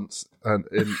staple once and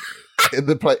in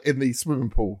the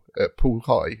swimming pool at Pool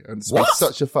High and made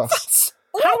such a fuss.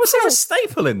 How was there a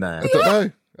staple in there? I don't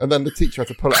know. And then the teacher had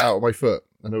to pull it out of my foot.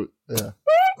 And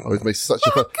I was making such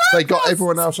a fuss. They got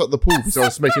everyone else at the pool because I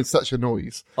was making such a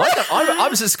noise. I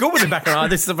was at school with him back around.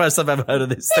 This is the first time I've ever heard of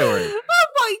this story. Oh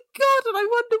my God, and I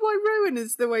wonder why Rowan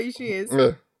is the way she is.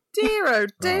 Yeah. Dear, oh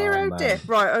dear.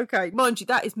 Right, okay. Mind you,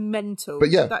 that is mental.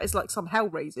 But yeah. That is like some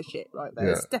Hellraiser shit right there.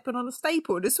 Yeah. Stepping on a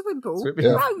staple in a swimming pool.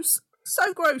 Yeah. Gross.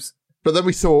 So gross. But then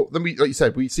we like you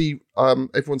said, we see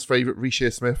everyone's favourite Reece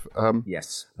Shearsmith.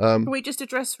 Yes. Can we just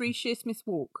address Reece Shearsmith's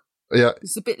walk? Yeah.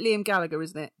 It's a bit Liam Gallagher,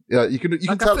 isn't it? Yeah, you can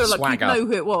tell. I feel like you'd know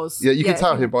who it was. Yeah, you can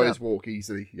tell him by his walk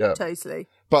easily. Yeah, totally.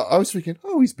 But I was thinking,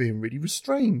 he's being really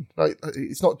restrained. Like,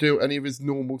 it's not doing any of his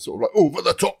normal sort of like over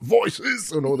the top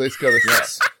voices and all this kind of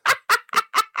stuff.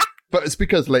 But it's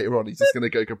because later on he's just going to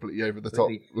go completely over the top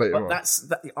later on.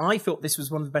 I thought this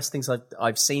was one of the best things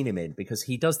I've seen him in, because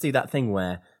he does do that thing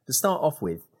where, to start off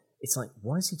with, it's like,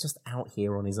 why is he just out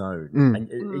here on his own?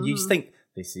 And you just think,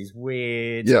 this is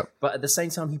weird. Yeah. But at the same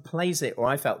time, he plays it, or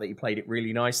I felt that he played it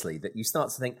really nicely, that you start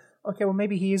to think, okay, well,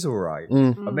 maybe he is all right.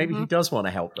 Or maybe he does want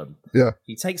to help them. Yeah.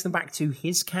 He takes them back to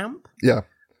his camp. Yeah.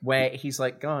 Where he's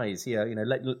like, guys,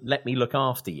 let me look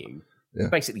after you. Yeah. He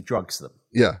basically drugs them.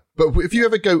 Yeah. But if you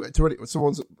ever go to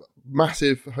someone's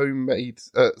massive homemade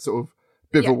sort of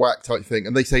bivouac type thing,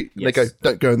 and they go,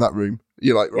 don't go in that room.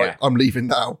 You're like, right, I'm leaving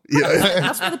now.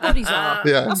 That's where the bodies are.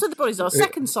 Yeah. That's where the bodies are.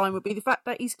 Second sign would be the fact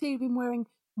that he's clearly been wearing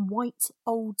white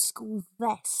old school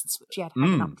vests, which he had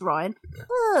hanging up drying.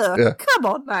 Come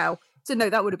on now. So no,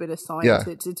 that would have been a sign Yeah.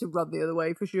 to run the other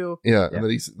way for sure. Yeah, and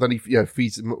then he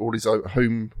feeds him all his own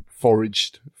home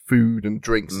foraged food and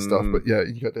drinks and stuff. But yeah,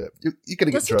 you're gonna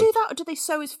get Does he drugged. do that, or do they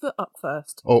sew his foot up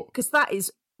first? Oh. Because that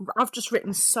is, I've just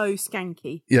written so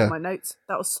skanky Yeah. in my notes.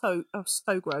 That was so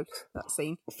gross, that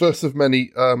scene. First of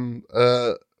many,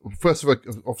 first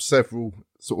of several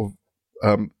sort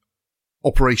of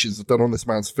operations done on this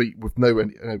man's feet with no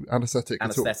anaesthetic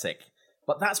at all.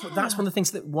 But that's one of the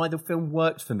things that why the film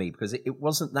worked for me, because it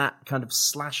wasn't that kind of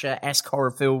slasher-esque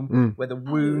horror film where the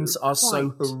wounds are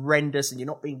so horrendous and you're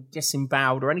not being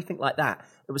disemboweled or anything like that.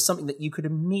 It was something that you could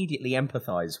immediately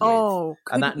empathise with. Oh,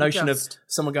 and that notion of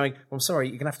someone going, well, I'm sorry,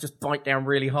 you're going to have to just bite down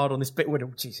really hard on this bit. Oh,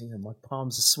 geez, my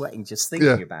palms are sweating just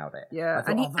thinking about it. Yeah, thought,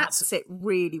 and he acts it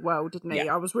really well, didn't he?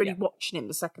 Yeah, I was really watching him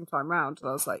the second time round, and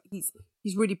I was like, he's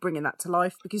really bringing that to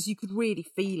life, because you could really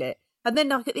feel it. And then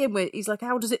like at the end where he's like,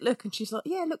 how does it look? And she's like,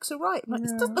 yeah, it looks all right. I'm like,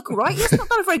 this doesn't look all right. He's not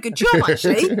done a very good job,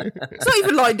 actually. It's not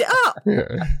even lined it up.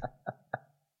 Yeah.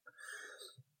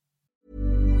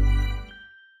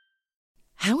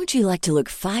 How would you like to look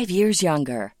 5 years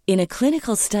younger? In a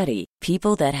clinical study,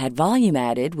 people that had volume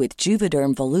added with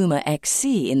Juvederm Voluma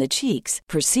XC in the cheeks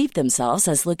perceived themselves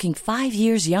as looking 5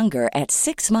 years younger at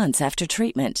 6 months after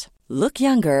treatment. Look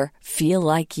younger, feel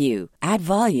like you. Add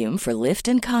volume for lift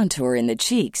and contour in the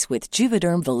cheeks with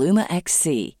Juvederm Voluma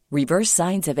XC. Reverse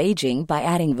signs of aging by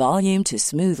adding volume to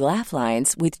smooth laugh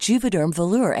lines with Juvederm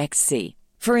Volure XC.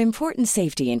 For important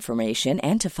safety information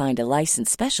and to find a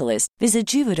licensed specialist, visit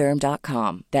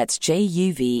Juvederm.com. That's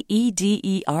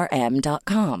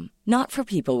JUVEDERM.com. Not for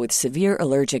people with severe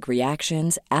allergic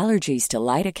reactions, allergies to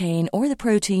lidocaine, or the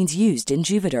proteins used in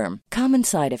Juvederm. Common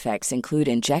side effects include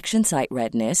injection site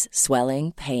redness,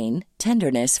 swelling, pain,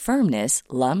 tenderness, firmness,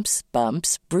 lumps,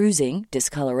 bumps, bruising,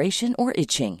 discoloration, or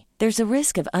itching. There's a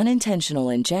risk of unintentional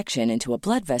injection into a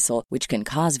blood vessel, which can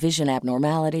cause vision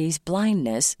abnormalities,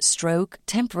 blindness, stroke,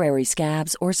 temporary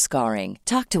scabs, or scarring.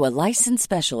 Talk to a licensed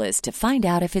specialist to find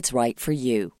out if it's right for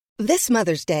you. This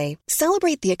Mother's Day,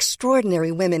 celebrate the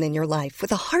extraordinary women in your life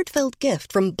with a heartfelt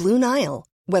gift from Blue Nile.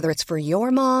 Whether it's for your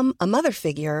mom, a mother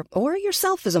figure, or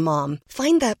yourself as a mom,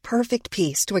 find that perfect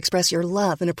piece to express your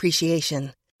love and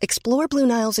appreciation. Explore Blue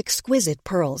Nile's exquisite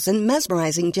pearls and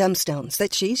mesmerizing gemstones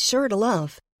that she's sure to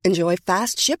love. Enjoy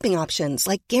fast shipping options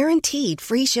like guaranteed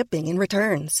free shipping and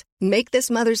returns. Make this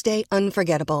Mother's Day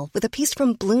unforgettable with a piece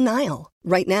from Blue Nile.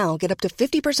 Right now, get up to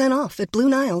 50% off at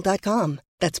BlueNile.com.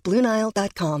 That's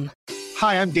BlueNile.com.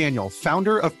 Hi, I'm Daniel,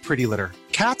 founder of Pretty Litter.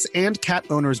 Cats and cat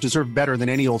owners deserve better than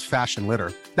any old-fashioned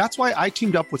litter. That's why I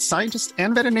teamed up with scientists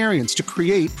and veterinarians to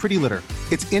create Pretty Litter.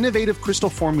 Its innovative crystal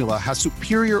formula has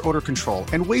superior odor control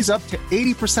and weighs up to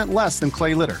 80% less than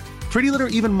clay litter. Pretty Litter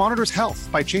even monitors health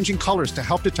by changing colors to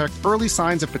help detect early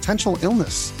signs of potential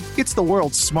illness. It's the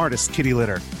world's smartest kitty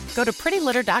litter. Go to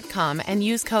prettylitter.com and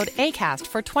use code ACAST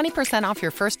for 20% off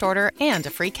your first order and a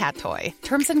free cat toy.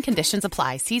 Terms and conditions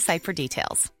apply. See site for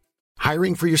details.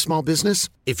 Hiring for your small business?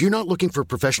 If you're not looking for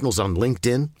professionals on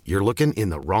LinkedIn, you're looking in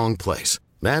the wrong place.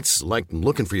 That's like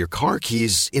looking for your car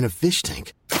keys in a fish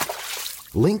tank.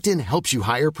 LinkedIn helps you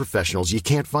hire professionals you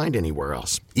can't find anywhere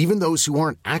else, even those who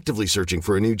aren't actively searching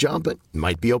for a new job but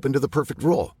might be open to the perfect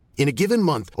role. In a given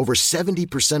month, over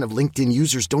 70% of LinkedIn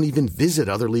users don't even visit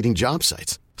other leading job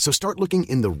sites. So start looking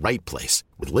in the right place.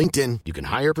 With LinkedIn, you can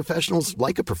hire professionals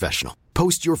like a professional.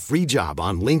 Post your free job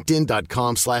on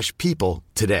linkedin.com/people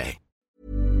today.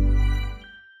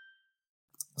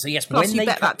 So yes, Plus, when you they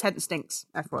bet that tent stinks,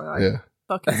 FYI. Yeah.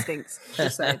 Fucking stinks.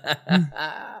 Just saying.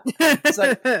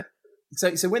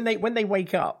 So when they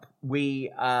wake up, we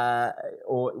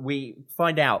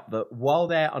find out that while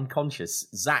they're unconscious,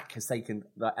 Zach has taken,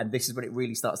 and this is when it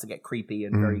really starts to get creepy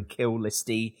and very kill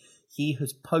listy. He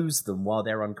has posed them while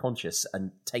they're unconscious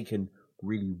and taken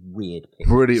really weird pictures.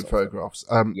 Brilliant photographs.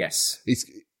 Yes.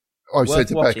 I said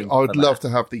to Beck, I would love that.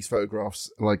 to have these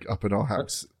photographs like up in our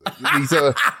house. These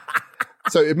are.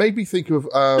 So it made me think of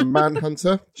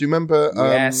Manhunter. Do you remember?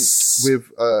 Yes.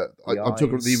 With I'm talking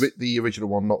about the original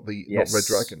one, not Red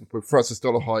Dragon, with Francis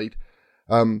Dollar Hyde.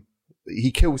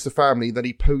 He kills the family, then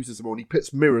he poses them all, and he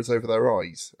puts mirrors over their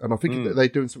eyes. And I think that they're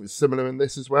doing something similar in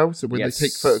this as well. So when they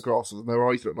take photographs of them, their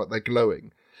eyes look like they're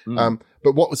glowing. But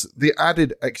what was the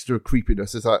added extra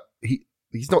creepiness is that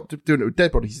he's not doing it with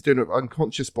dead bodies; he's doing it with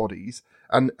unconscious bodies,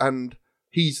 and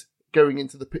he's going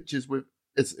into the pictures with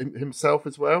himself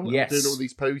as well, and doing all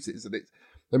these poses, and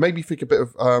they made me think a bit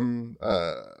of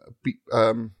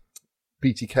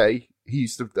BTK. He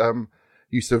used to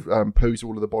pose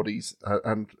all of the bodies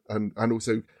and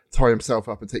also tie himself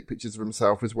up and take pictures of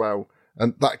himself as well,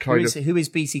 and that kind who is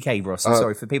BTK, Ross? I'm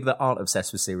sorry for people that aren't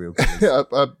obsessed with serial killers.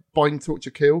 Bind,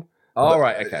 Torture, Kill. Oh,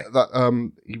 right, okay.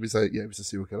 That he was a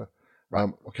serial killer. I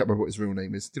can't remember what his real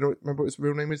name is. Do you remember what his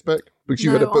real name is, Beck? Because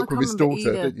you read a book with his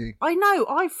daughter, didn't you? I know.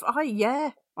 I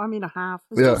have.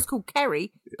 His daughter's called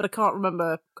Kerry, but I can't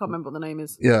remember what the name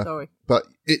is. Yeah. Sorry. But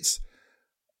it's,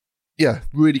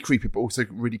 really creepy, but also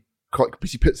really quite,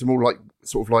 because he puts them all like,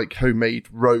 sort of like homemade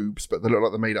robes, but they look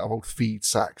like they're made out of old feed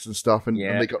sacks and stuff, and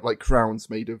they got like crowns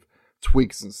made of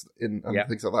twigs and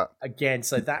things like that. Again,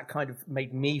 so that kind of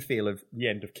made me feel of the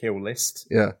end of Kill List.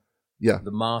 Yeah.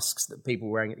 The masks that people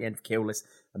were wearing at the end of Kill List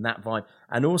and that vibe.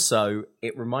 And also,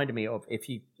 it reminded me of, if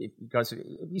you guys, have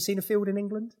you seen A Field in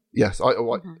England? Yes.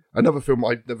 Another film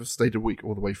I've never stayed a week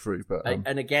all the way through. But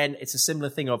and again, it's a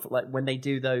similar thing of like when they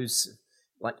do those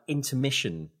like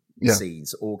intermission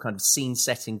scenes or kind of scene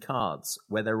setting cards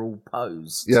where they're all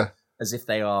posed as if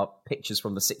they are pictures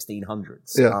from the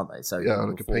 1600s, aren't they? So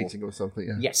like a painting or something.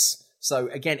 Yeah. Yes. So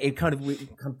again, it kind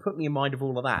of put me in mind of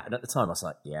all of that, and at the time I was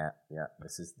like,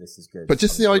 this is good. But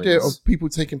just the idea of people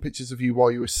taking pictures of you while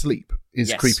you're asleep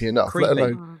is creepy enough. Let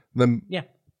alone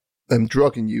them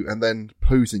drugging you and then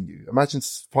posing you. Imagine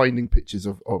finding pictures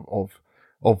of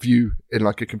you in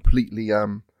like a completely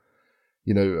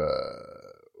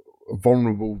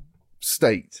vulnerable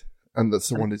state, and that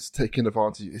someone is taking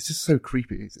advantage of you. It's just so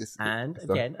creepy.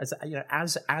 Again,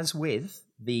 as with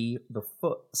the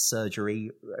foot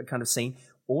surgery kind of scene,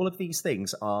 all of these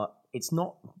things it's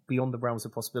not beyond the realms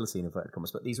of possibility in inverted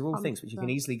commas, but these are all things which you can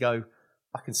easily go,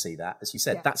 I can see that. As you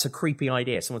said, that's a creepy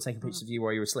idea. Someone taking pictures of you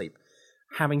while you're asleep.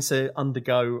 Having to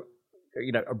undergo,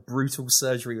 a brutal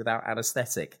surgery without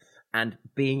anesthetic, and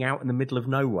being out in the middle of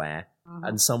nowhere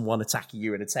and someone attacking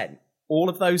you in a tent. All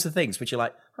of those are things which are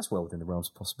like, that's well within the realms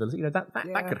of possibility. That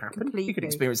could happen. Completely. You could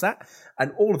experience that.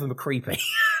 And all of them are creepy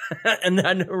and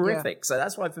horrific. Yeah. So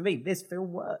that's why, for me, this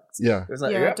film works. Yeah. It was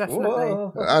like, definitely.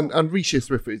 Whoa. And Reece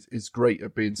Shearsmith is great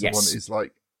at being someone that is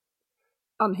like...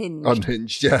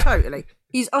 Unhinged, yeah. Totally.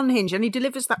 He's unhinged, and he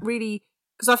delivers that really...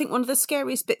 Because I think one of the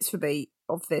scariest bits for me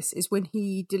of this is when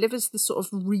he delivers the sort of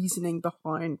reasoning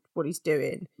behind what he's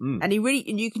doing. And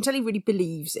you can tell he really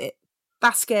believes it.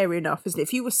 That's scary enough, isn't it?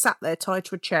 If you were sat there tied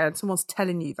to a chair and someone's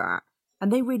telling you that,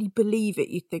 and they really believe it,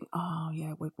 you'd think, oh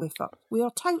yeah, we're fucked. We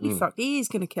are totally fucked. He is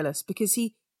going to kill us, because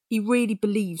he really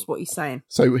believes what he's saying.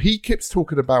 So he keeps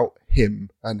talking about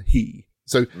him and he.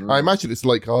 So I imagine it's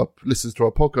like our listeners to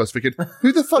our podcast thinking,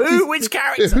 who the fuck is... Which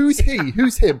character? Who's he?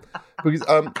 Who's him? Because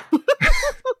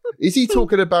is he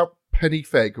talking about Penny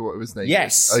Fegg, or what was his name?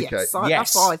 Yes. Okay. Yes.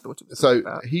 That's what I thought it was. So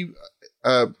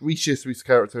Reece Shearsmith's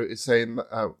character is saying,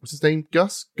 what's his name?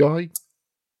 Gus? Guy?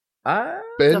 Ben?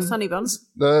 Gus Honeybuns?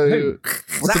 No. Who?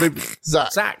 What's his name?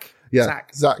 Zach. Yeah.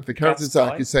 Zach. The character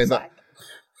Zach is saying that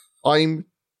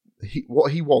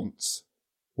what he wants,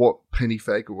 what Penny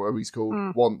Fegg, or whatever he's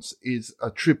called, wants is a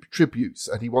tributes,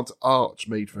 and he wants art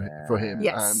made for him.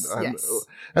 Yes.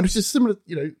 And it's just similar,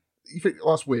 you think,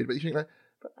 oh, that's weird, but you think, like,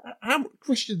 how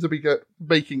Christians are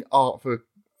making art for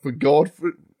God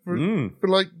for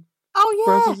like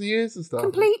thousands of years and stuff.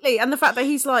 Completely. And the fact that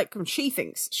he's like, she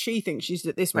thinks she's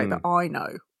this way, but I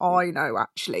know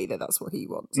actually that's what he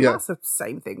wants. And that's the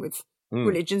same thing with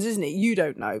religions, isn't it? You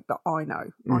don't know, but I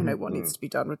know what needs to be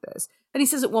done with this. And he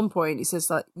says at one point, he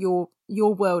says like, your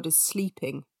world is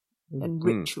sleeping and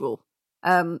ritual.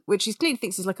 Which he clearly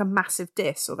thinks is like a massive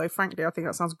diss, although frankly I think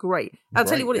that sounds great. I'll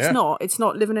tell you what, it's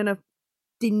not living in a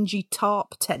dingy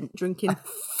tarp tent drinking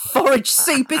forage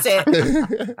soup, is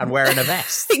it? And wearing a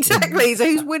vest. Exactly. So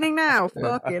who's winning now?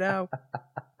 Fucking hell.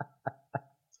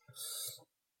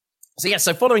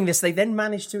 So following this, they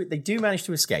manage to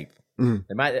escape.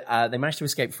 They manage to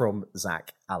escape from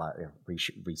Zach,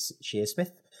 Reece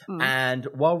Shearsmith. And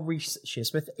while Reece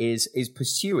Shearsmith is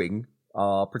pursuing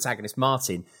our protagonist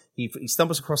Martin, he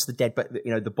stumbles across the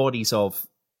the bodies of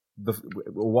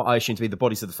what I assume to be the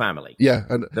bodies of the family. Yeah,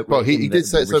 and he did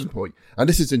say at some point, and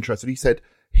this is interesting. He said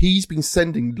he's been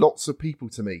sending lots of people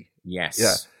to me. Yes.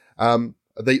 Yeah.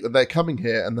 They're coming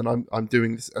here, and then I'm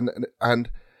doing this, and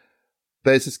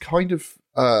there's this kind of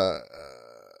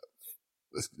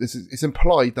it's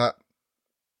implied that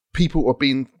people are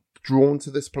being drawn to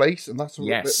this place, and that's what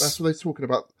they're talking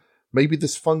about. Maybe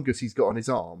this fungus he's got on his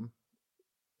arm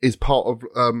is part of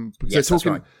because they're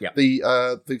talking. Right. Yep.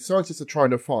 The scientists are trying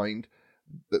to find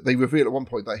that they reveal at one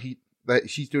point that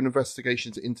she's doing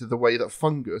investigations into the way that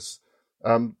fungus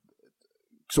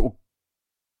sort of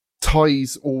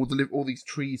ties all these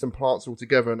trees and plants all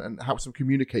together and helps them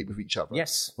communicate with each other.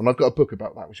 Yes. And I've got a book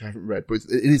about that which I haven't read, but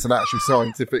it is an actual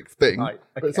scientific thing. Right,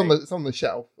 okay. But it's on the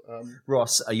shelf.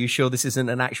 Ross, are you sure this isn't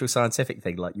an actual scientific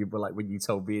thing? Like when you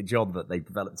told me and John that they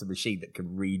developed a machine that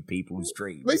can read people's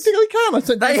dreams. They think they can. I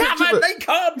said they haven't. They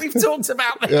can't. We've talked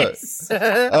about this.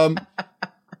 Yeah.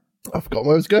 I forgot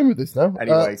where I was going with this now.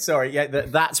 Anyway, sorry. Yeah,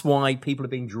 that's why people are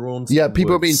being drawn to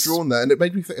people are being drawn there. And it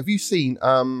made me think, have you seen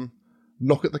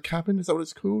Knock at the Cabin? Is that what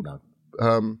it's called? No.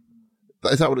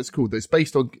 Is that what it's called? It's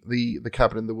based on the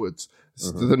Cabin in the Woods.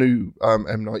 It's the new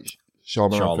M. Night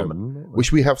Shyamalan film,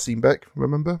 which we have seen, Beck,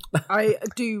 remember? I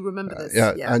do remember this.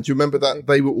 Yeah, and do you remember that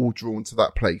they were all drawn to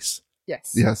that place?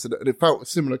 Yes. Yes, and it felt a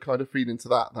similar kind of feeling to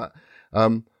that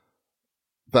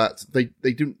they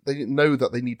didn't know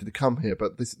that they needed to come here,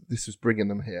 but this was bringing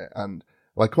them here, and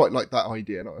I quite like that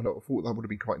idea, and I thought that would have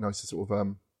been quite nice to sort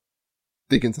of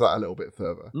dig into that a little bit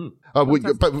further.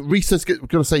 But Reese is going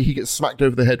to say he gets smacked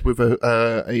over the head with a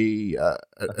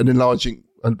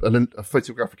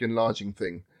photographic enlarging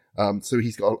thing. So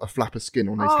he's got a flap of skin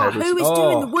on his head. Who is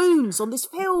doing the wounds on this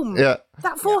film? Yeah.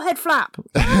 That forehead flap.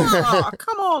 Oh,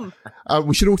 come on.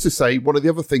 We should also say one of the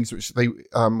other things which they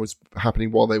was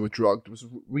happening while they were drugged was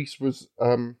Reese was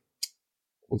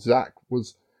or Zach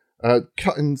was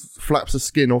cutting flaps of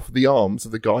skin off the arms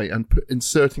of the guy and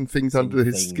inserting things under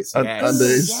his skin,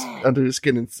 under his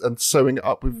skin and sewing it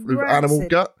up with animal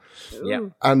gut.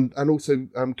 Yeah. And also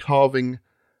carving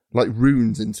like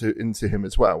runes into him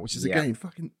as well, which is again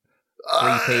fucking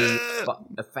creepy but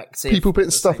effective. People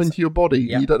putting stuff into your body,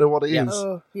 you don't know what it is.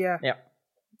 Oh, yeah.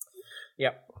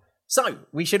 Yep. So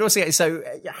we should also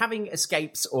having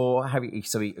escapes or having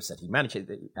so he said he manages.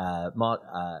 So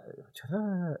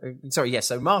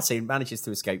Martin manages to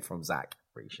escape from Zach,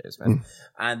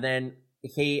 and then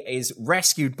he is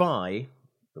rescued by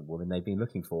the woman they've been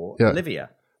looking for,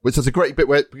 Olivia, which is a great bit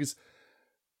because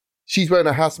she's wearing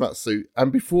a hazmat suit,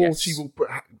 and before she will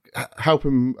help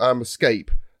him escape,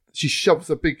 she shoves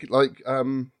a big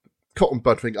cotton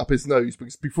bud thing up his nose,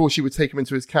 because before she would take him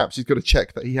into his cab, she's got to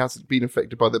check that he hasn't been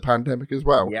affected by the pandemic as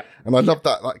well. Yep. And I love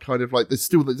that kind of there's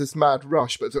still this mad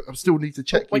rush, but I still need to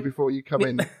check you before you come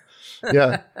in.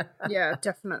 Yeah. Yeah,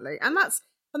 definitely. And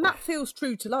that feels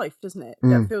true to life, doesn't it?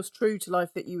 That feels true to life,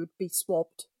 that you would be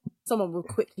swabbed. Someone will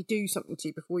quickly do something to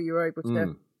you before you're able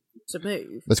to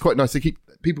move. That's quite nice.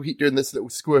 People keep doing this little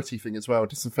squirty thing as well,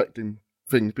 disinfecting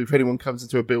things. But if anyone comes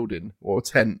into a building or a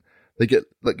tent, they get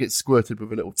squirted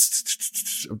with a little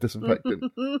of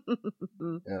disinfectant.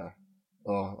 Yeah.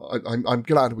 Oh, I'm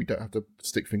glad we don't have to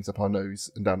stick things up our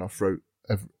nose and down our throat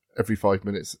every 5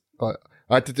 minutes. I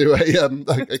had to do a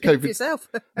COVID. For yourself.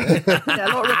 A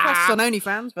lot of requests on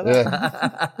OnlyFans for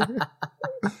that. Yeah.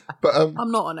 But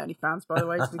I'm not on OnlyFans, by the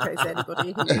way, just in case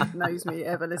anybody who knows me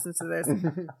ever listens to this.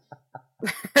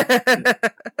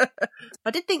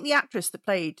 I did think the actress that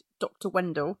played Dr.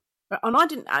 Wendell, and I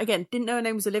didn't know her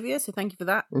name was Olivia, so thank you for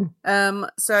that.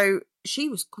 So she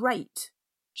was great.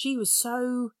 She was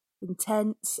so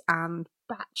intense and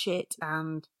batshit,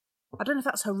 and I don't know if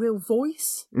that's her real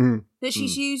voice that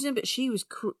she's using, but she was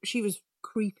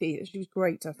creepy. She was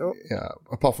great, I thought. Yeah.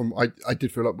 Apart from, I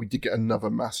did feel like we did get another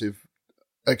massive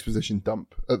exposition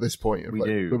dump at this point. We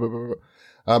do. Blah, blah, blah,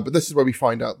 blah. But this is where we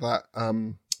find out that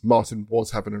Martin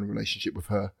was having a relationship with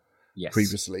her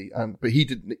previously, but he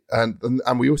didn't.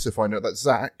 And we also find out that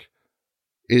Zach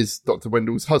is Dr.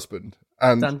 Wendell's husband,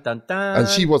 and dun, dun, dun. And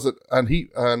she wasn't, and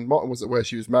Martin wasn't aware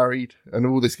she was married, and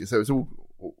all this. So it was all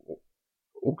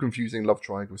confusing love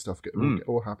triangle stuff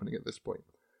all happening at this point.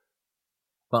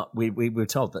 But we were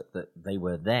told that they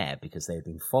were there because they had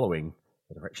been following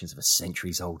the directions of a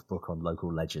centuries-old book on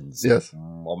local legends. Yes.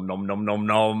 Nom, nom, nom, nom,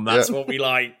 nom. That's what we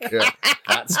like. Yeah.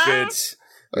 That's good.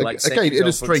 Again,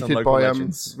 illustrated by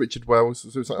Richard Wells.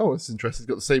 So it's like, oh, it's interesting. It's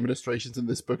got the same illustrations in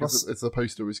this book as the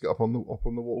poster he's got up on the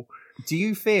wall. Do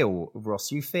you feel,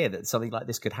 Ross, you fear that something like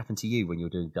this could happen to you when you're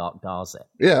doing Dark Darset?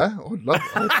 Yeah,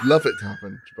 I'd love it to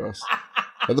happen to us.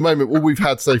 At the moment, all we've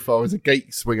had so far is a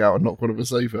gate swing out and knock one of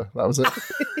us over. That was it.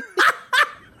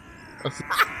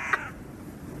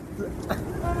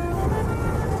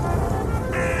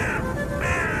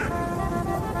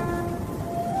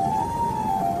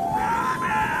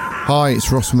 Hi,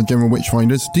 it's Ross from the General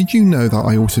Witchfinders. Did you know that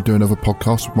I also do another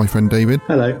podcast with my friend David?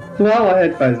 Hello. Well, my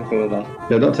headphones are full enough.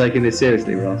 You're not taking this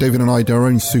seriously, Ross. David and I do our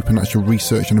own supernatural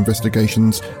research and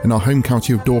investigations in our home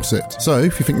county of Dorset. So,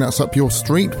 if you think that's up your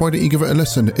street, why don't you give it a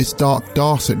listen? It's Dark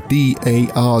Darset,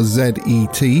 Darzet.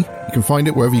 You can find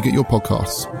it wherever you get your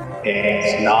podcasts.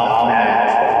 It's not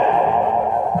natural.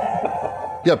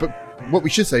 Yeah, but what we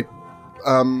should say,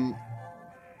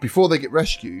 before they get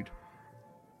rescued,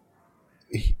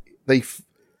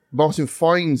 Martin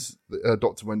finds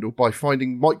Dr. Wendell by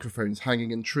finding microphones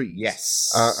hanging in trees.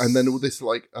 Yes. And then all this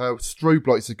strobe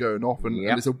lights are going off, and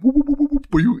it's a whoop, whoop, whoop,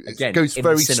 whoop. It Again, goes in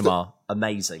very the cinema,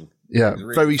 amazing. Yeah,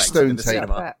 Really very effective Stone in the Tape.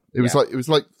 cinema. It was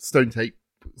like Stone Tape,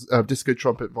 disco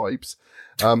trumpet vibes.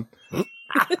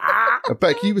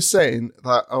 Beck, you were saying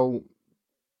that.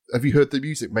 Have you heard the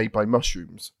music made by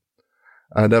mushrooms?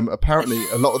 And apparently,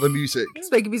 a lot of the music.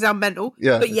 It's making me sound mental.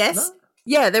 Yeah, but yes.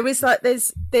 Yeah, there is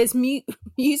there's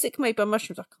music made by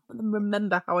mushrooms. I can't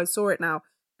remember how I saw it now.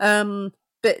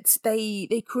 But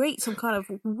they create some kind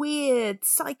of weird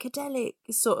psychedelic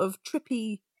sort of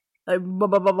trippy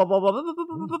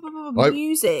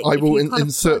music. I will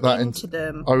insert that into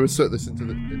them. I will insert this into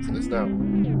this now.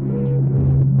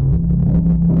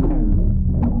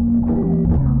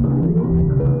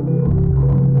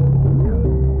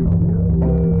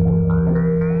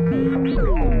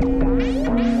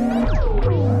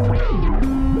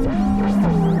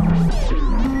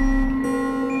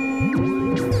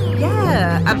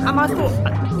 And I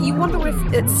thought, you wonder if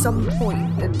at some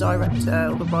point the director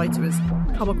or the writer has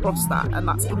come across that and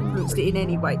that's influenced it in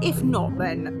any way. If not,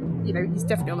 then he's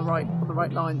definitely on the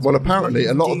right lines. Well, apparently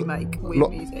a lot of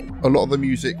the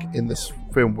music in this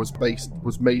film was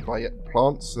made by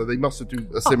plants, so they must have done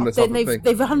a similar type of thing.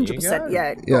 They've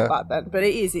 100% got that then, but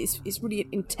it's really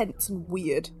intense and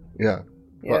weird. Yeah.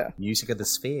 Yeah. Music of the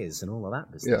spheres and all of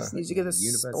that business. Yeah. Music of the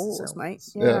spores, mate.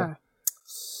 Yeah.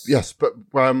 Yes, but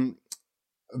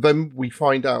then we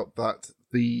find out that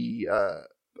the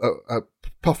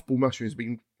puffball mushroom has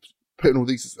been putting all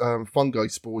these fungi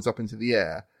spores up into the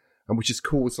air, and which has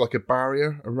caused like a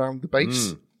barrier around the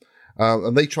base.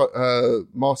 And they try,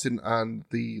 Martin and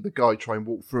the guy try and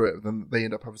walk through it, and then they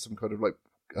end up having some kind of like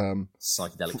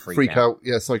psychedelic freak out.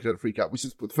 Yeah, psychedelic freak out, which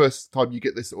is the first time you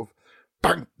get this sort of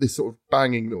bang, this sort of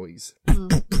banging noise,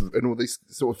 and all these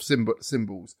sort of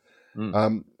symbols.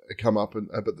 Come up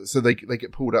so they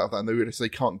get pulled out of that, and they realize they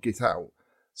can't get out.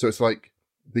 So it's like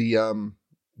the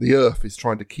earth is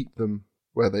trying to keep them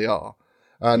where they are,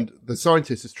 and the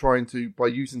scientist is trying to, by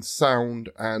using sound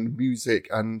and music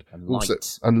and also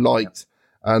light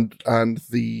and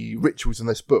the rituals in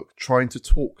this book, trying to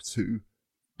talk to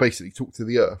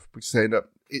the earth, saying that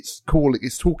it's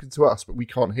talking to us, but we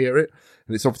can't hear it,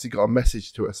 and it's obviously got a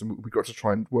message to us, and we've got to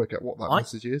try and work out what that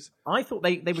message is. I thought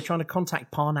they were trying to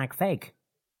contact Parnag Feg.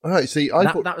 All right, see,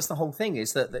 thought that was the whole thing,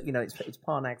 is that it's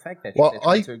Parnag Feg they're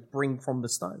trying to bring from the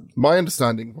stone. My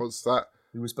understanding was that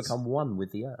who has become one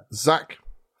with the earth. Zach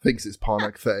thinks it's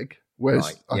Parnag Feg,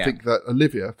 whereas I think that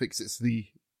Olivia thinks it's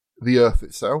the earth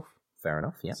itself. Fair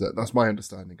enough, yeah. So that's my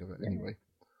understanding of it, anyway.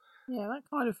 Yeah, that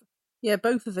kind of... Yeah,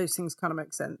 both of those things kind of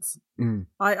make sense. Mm.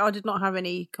 I did not have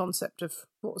any concept of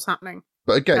what was happening.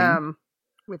 But again,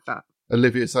 with that,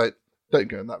 Olivia's like, "Don't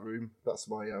go in that room. That's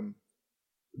my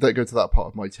don't go to that part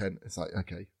of my tent." It's like,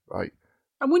 okay, right.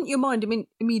 And wouldn't your mind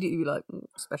immediately be like,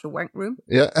 special wank room?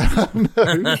 Yeah,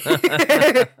 no.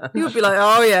 You would be like,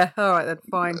 oh yeah, all right then,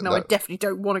 fine. No, I definitely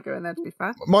don't want to go in there. To be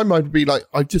fair, my mind would be like,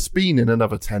 I've just been in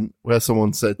another tent where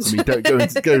someone said to me, "Don't go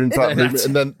into that room,"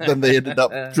 and then they ended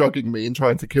up drugging me and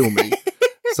trying to kill me.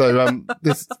 So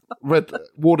this red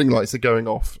warning lights are going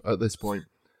off at this point.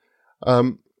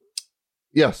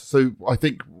 Yes, so I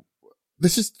think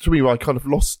this is, to me, where I kind of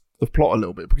lost the plot a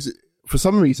little bit, because for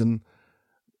some reason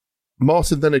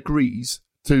Martin then agrees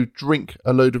to drink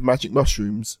a load of magic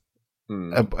mushrooms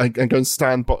and go and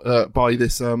stand by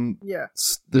this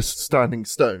this standing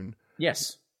stone.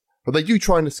 Yes, but they do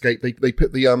try and escape. They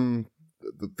put the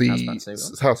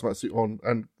hazmat suit on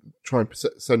and try and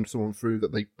send someone through.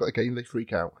 That they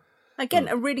freak out. Again,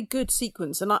 a really good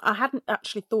sequence, and I hadn't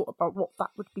actually thought about what that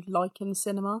would be like in the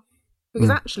cinema, because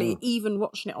actually, even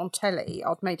watching it on telly,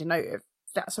 I'd made a note of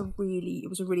it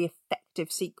was a really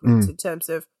effective sequence in terms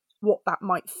of what that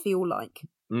might feel like.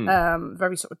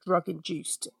 Very sort of drug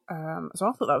induced. So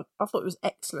I thought it was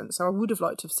excellent. So I would have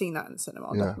liked to have seen that in the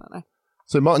cinema, definitely.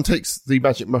 So Martin takes the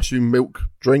magic mushroom milk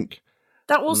drink.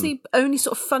 That was the only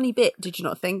sort of funny bit, did you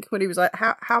not think? When he was like,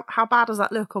 how bad does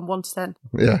that look on 1 to 10?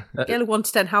 Yeah. Scale of 1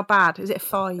 to 10, how bad? Is it a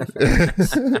 5?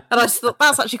 And I just thought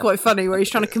that's actually quite funny, where he's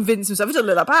trying to convince himself, it doesn't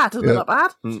look that bad, it doesn't look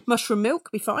that bad. Mushroom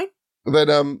milk, be fine.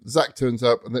 Then Zach turns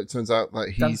up, and it turns out that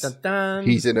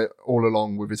he's in it all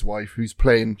along with his wife, who's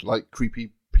playing like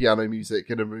creepy piano music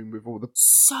in a room with all the...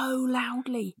 So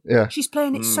loudly. Yeah. She's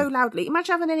playing it so loudly.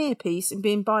 Imagine having an earpiece and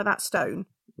being by that stone.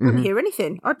 I couldn't hear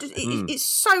anything. It's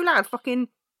so loud. Fucking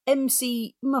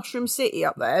MC Mushroom City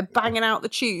up there, banging out the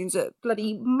tunes at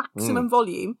bloody maximum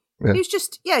volume. Yeah. It was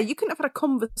just, you couldn't have had a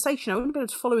conversation. I wouldn't have been able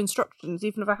to follow instructions,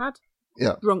 even if I had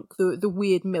drunk the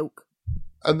weird milk.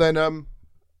 And then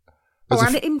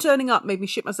and him turning up made me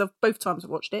shit myself both times I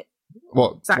watched it.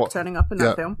 What? Zach turning up in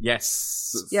that film.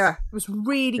 Yes. Yeah, it was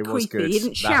really It creepy. was good. He didn't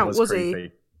That shout, was creepy.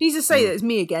 he? He used to say that it's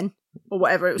me again, or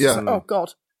whatever. It was just like, oh,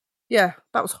 God. Yeah,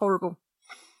 that was horrible.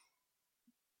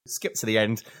 Skip to the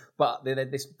end, but then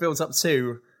this builds up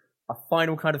to a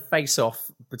final kind of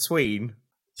face-off between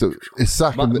So it's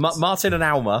Zach and Martin and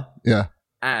Alma, yeah,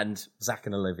 and Zach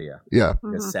and Olivia. Yeah.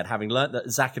 As I said, having learnt that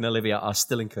Zach and Olivia are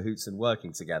still in cahoots and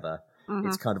working together,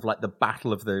 it's kind of like the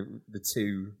battle of the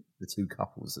two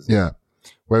couples. Isn't yeah.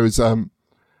 Whereas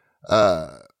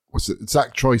what's it?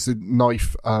 Zach tries to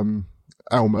knife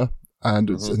Alma, and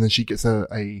then she gets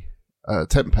a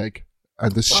tent peg.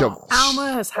 And the shove.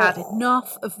 Alma has had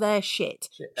enough of their shit.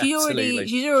 She's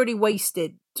already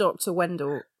wasted Dr.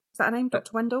 Wendell. Is that her name,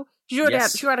 Dr. Wendell? She's already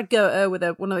had a go at her with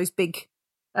one of those big,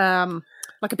 like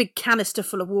a big canister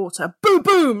full of water, boom,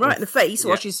 boom, right in the face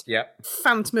while she's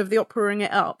Phantom of the Opera-ing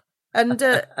it up. And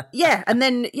and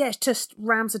then just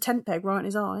rams a tent peg right in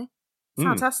his eye.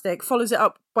 Fantastic. Follows it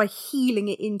up by healing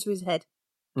it into his head.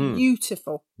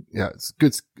 Beautiful. Yeah, it's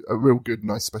good. A real good,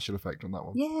 nice special effect on that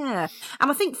one. Yeah.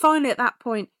 And I think finally at that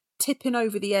point, tipping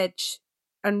over the edge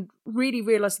and really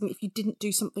realising that if you didn't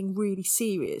do something really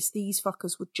serious, these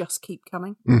fuckers would just keep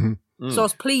coming. So I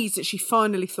was pleased that she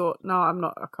finally thought, no,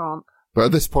 I can't. But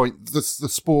at this point, the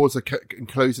spores are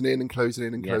closing in and closing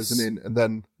in and closing in, and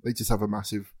then they just have a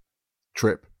massive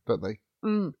trip, don't they?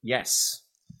 Yes.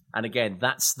 And again,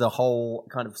 that's the whole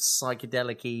kind of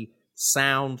psychedelic-y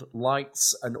sound,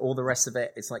 lights, and all the rest of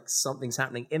it. It's like something's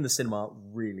happening in the cinema,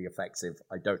 really effective.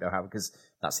 I don't know how, because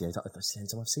that's the only time I've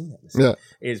seen it.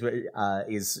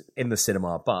 Is in the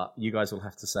cinema. But you guys will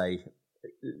have to say,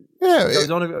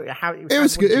 it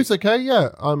was good. It was okay. Yeah.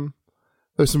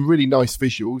 There's some really nice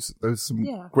visuals. There's some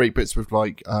great bits with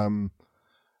like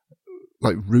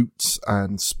roots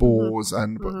and spores,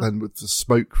 but then with the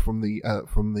smoke from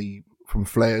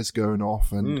flares going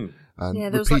off and.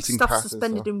 There was like stuff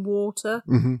suspended in water,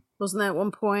 wasn't there, at one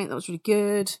point? That was really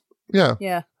good. Yeah.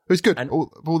 Yeah. It was good,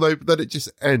 although then it just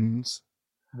ends.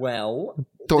 Well,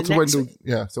 Dr. Wendell,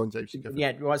 sorry, James.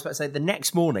 I was about to say, the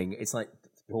next morning, it's like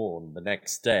dawn the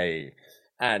next day,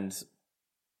 and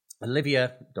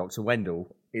Olivia, Dr.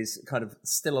 Wendell, is kind of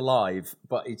still alive,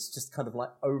 but it's just kind of like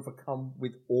overcome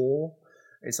with awe.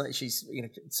 It's like she's,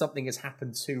 something has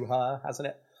happened to her, hasn't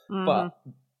it? But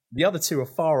the other two are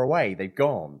far away. They've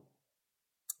gone.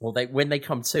 Well, when they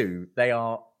come to, they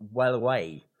are well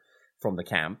away from the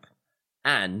camp,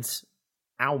 and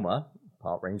Alma,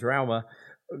 Park Ranger Alma,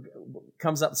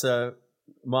 comes up to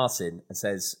Martin and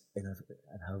says, and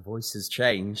her voice has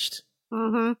changed,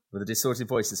 with a distorted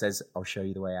voice, and says, "I'll show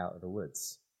you the way out of the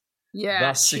woods." Yeah,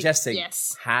 thus suggesting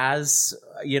has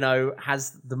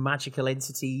the magical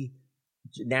entity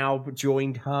now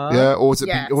joined her? Yeah, or is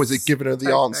it giving her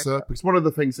the answer? Because one of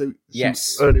the things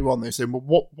earlier on they said,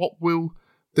 "Well, what will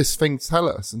this thing tell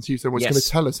us?" And she said, "Well, it's going to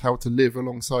tell us how to live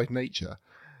alongside nature."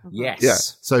 Yes. Yeah.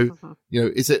 So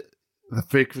is it the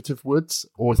figurative woods,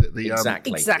 or is it the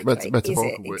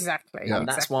metaphorical woods? Exactly. Yeah. And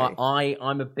that's why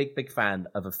I'm a big fan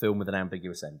of a film with an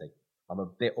ambiguous ending. I'm a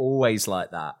bit always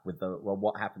like that with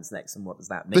what happens next and what does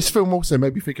that mean? This film also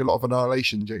made me think a lot of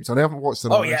Annihilation, James. I haven't watched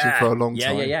Annihilation for a long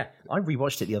time. Yeah. I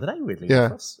rewatched it the other day, weirdly,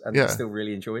 and still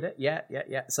really enjoyed it. Yeah.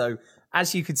 So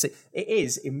as you can see, it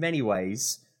is in many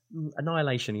ways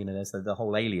Annihilation. There's the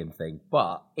whole alien thing,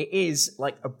 but it is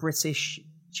like a British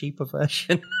cheaper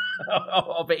version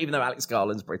of it, even though Alex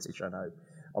Garland's British, I know,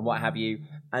 and what have you.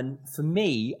 And for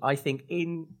me, I think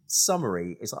in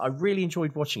summary, it's like I really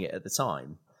enjoyed watching it at the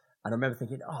time. And I remember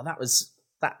thinking,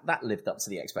 that lived up to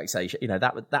the expectation.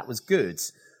 That was good.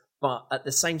 But at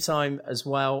the same time as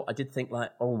well, I did think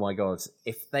like, oh my God,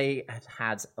 if they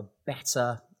had a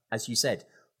better, as you said,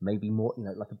 maybe more,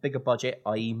 like a bigger budget,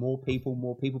 i.e. more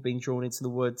people being drawn into the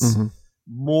woods,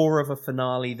 more of a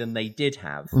finale than they did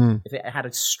have. If it had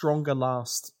a stronger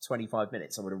last 25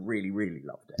 minutes, I would have really, really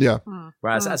loved it. Yeah.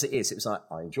 Whereas as it is, it was like,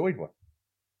 I enjoyed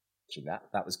watching that.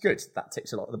 That was good. That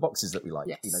ticks a lot of the boxes that we like.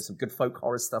 Yes. Some good folk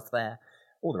horror stuff there,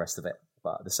 all the rest of it.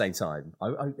 But at the same time,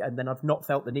 and then I've not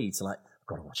felt the need to I've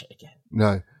got to watch it again.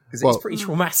 No. Because it's pretty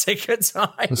traumatic at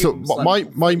times. So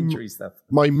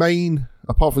my main,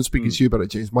 apart from speaking to you about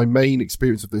it, James, my main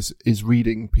experience of this is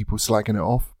reading people slagging it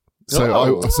off. So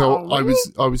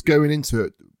I was going into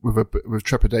it with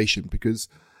trepidation because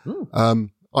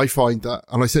I find that,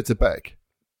 and I said to Beck,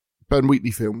 Ben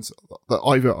Wheatley films that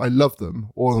either I love them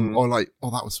or like,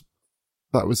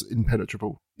 that was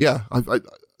impenetrable. Yeah, I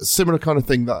a similar kind of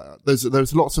thing. That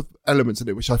there's lots of elements in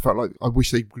it which I felt like I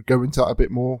wish they could go into a bit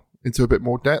more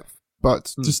depth.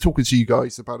 But just talking to you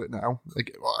guys about it now,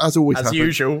 like, as always, as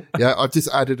usual, yeah, I've just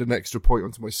added an extra point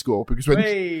onto my score because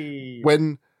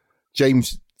when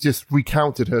James just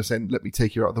recounted her saying, "Let me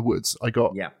take you out of the woods," I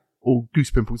got all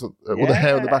goose pimples on, all the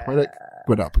hair on the back of my neck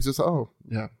went up because it's like, oh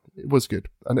yeah, it was good,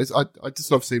 and I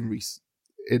just love seeing Reese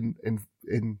in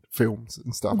films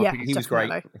and stuff. Yeah, I think he was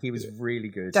great. He was really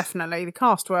good. Definitely, I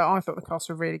thought the cast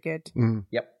were really good.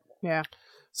 Yep. Yeah.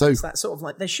 So it's that sort of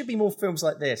like, there should be more films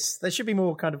like this. There should be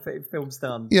more kind of films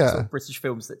done, sort of British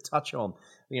films that touch on,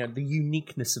 the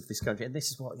uniqueness of this country. And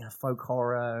this is what, folk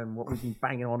horror and what we've been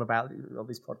banging on about on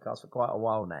this podcast for quite a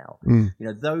while now.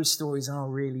 Those stories are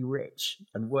really rich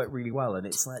and work really well. And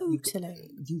it's like,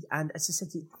 and as I said,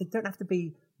 they don't have to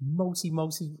be multi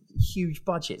huge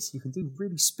budgets. You can do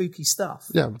really spooky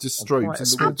stuff. Yeah, just strobes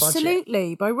in the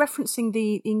absolutely, by referencing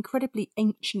the incredibly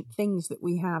ancient things that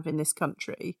we have in this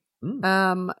country. Which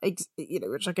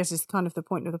I guess is kind of the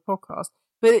point of the podcast.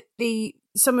 But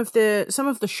some of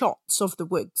the shots of the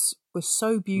woods were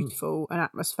so beautiful and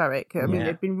atmospheric. I mean,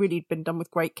 they'd been done with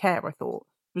great care. I thought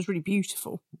it was really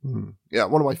beautiful. Yeah,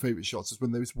 one of my favourite shots is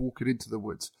when they was walking into the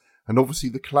woods, and obviously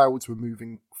the clouds were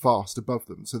moving fast above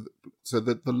them, so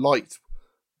that the light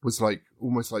was like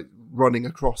almost like running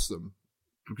across them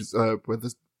because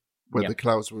where the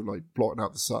clouds were like blotting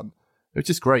out the sun. It was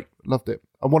just great. Loved it.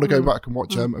 I want to go back and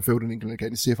watch A Field in England again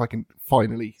and see if I can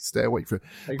finally stay awake for it.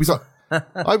 Because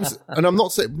I was, and I'm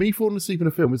not saying me falling asleep in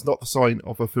a film is not the sign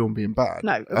of a film being bad.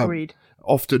 No, agreed.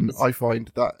 Often I find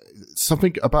that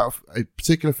something about a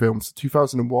particular films,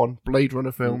 2001, Blade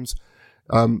Runner films,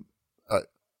 I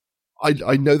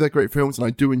know they're great films and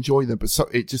I do enjoy them, but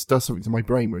it just does something to my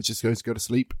brain where it just goes to go to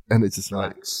sleep and it's just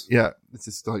like, it's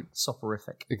just like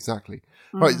soporific. Exactly.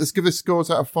 Right, let's give this scores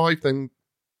out of 5 then.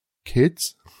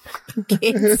 Kids.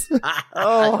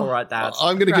 All right, Dad.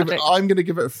 I'm gonna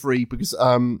give it a 3 because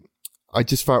I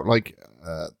just felt like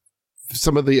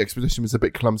some of the exposition was a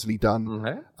bit clumsily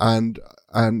done, and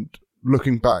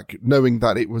looking back, knowing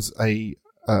that it was a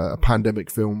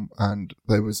pandemic film and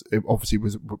it was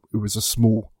a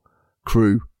small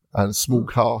crew and a small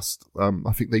cast.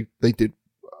 I think they did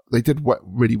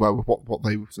really well with what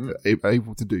they were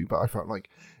able to do, but I felt like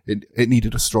it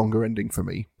needed a stronger ending for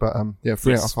me. But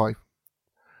 3 out of 5.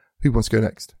 Who wants to go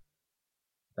next?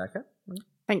 Becca?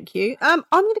 Thank you. I'm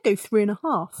going to go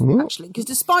 3.5 actually, because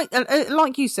despite,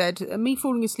 like you said, me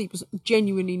falling asleep was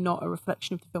genuinely not a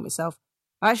reflection of the film itself.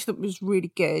 I actually thought it was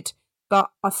really good,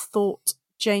 but I thought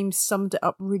James summed it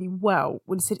up really well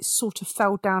when he said it sort of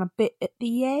fell down a bit at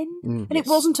the end. And it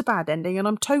wasn't a bad ending, and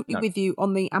I'm totally with you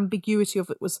on the ambiguity of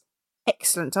it was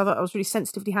excellent. I thought it was really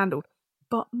sensitively handled,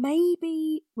 but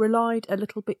maybe relied a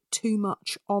little bit too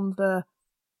much on the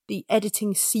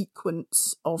editing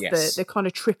sequence of the kind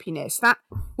of trippiness. That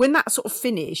when that sort of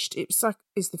finished, it was like,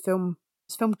 is the film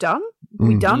done? Are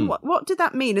we done? What did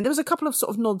that mean? And there was a couple of sort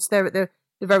of nods there at the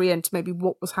very end to maybe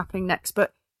what was happening next,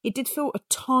 but it did feel a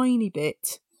tiny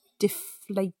bit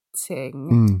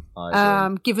deflating,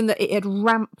 given that it had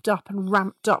ramped up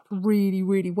really,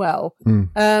 really well.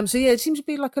 So yeah, it seemed to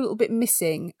be like a little bit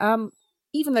missing.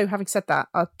 Even though, having said that,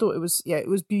 I thought it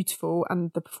was beautiful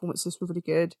and the performances were really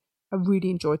good. I really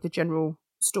enjoyed the general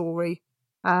story.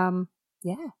 I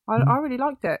really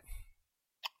liked it.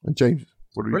 And James,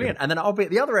 what are you brilliant? And then I'll be at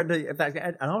the other end of that,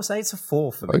 and I'll say it's a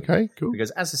 4 for me. Okay, cool.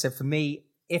 Because as I said, for me,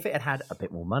 if it had a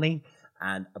bit more money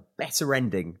and a better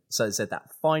ending, so I said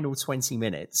that final 20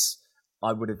 minutes,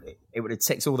 it would have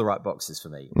ticked all the right boxes for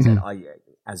me. And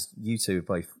as you two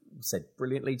both said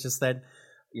brilliantly just then,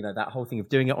 that whole thing of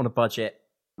doing it on a budget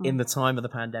in the time of the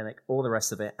pandemic, all the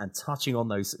rest of it, and touching on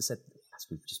those, as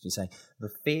we've just been saying,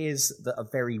 the fears that are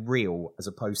very real as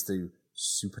opposed to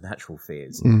supernatural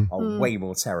fears are way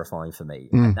more terrifying for me.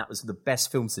 And that was the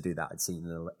best films to do that I'd seen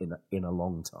in a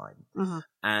long time.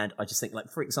 And I just think, like,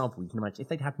 for example, you can imagine if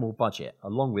they'd had more budget,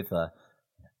 along with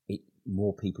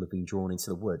more people have been drawn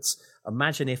into the woods.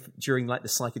 Imagine if during like the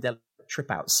psychedelic trip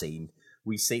out scene,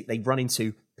 they run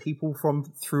into people from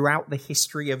throughout the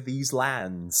history of these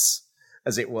lands,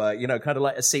 as it were, kind of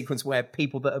like a sequence where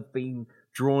people that have been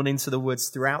drawn into the woods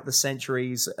throughout the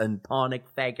centuries and Parnik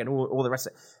Theg and all the rest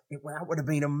of it. That would have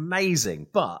been amazing,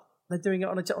 but they're doing it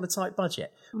on a tight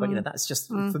budget. But that's just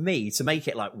for me to make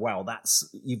it like, wow,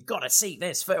 you've got to see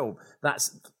this film. That's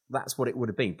what it would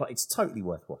have been. But it's totally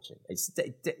worth watching. It's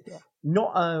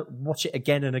not a watch it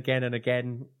again and again and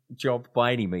again job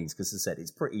by any means, because as I said,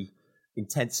 it's pretty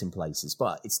intense in places.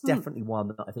 But it's definitely one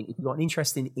that I think if you've got an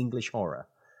interest in English horror,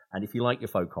 and if you like your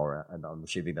folk horror, and I'm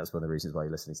assuming that's one of the reasons why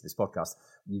you're listening to this podcast,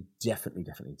 you definitely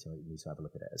need to have a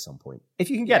look at it at some point. If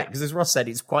you can get it, because as Ross said,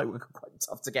 it's quite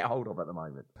tough to get hold of at the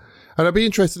moment. And I'd be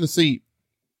interested to see,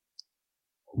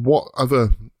 what other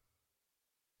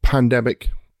pandemic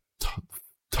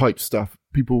type stuff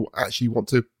people actually want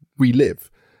to relive.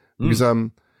 Because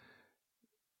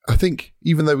I think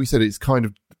even though we said it's kind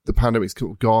of, the pandemic's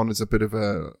kind of gone as a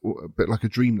bit like a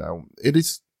dream now, it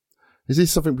is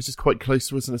something which is quite close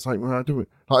to us, and it's like, well,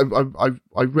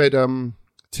 I read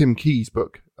Tim Key's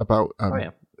book about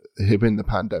him in the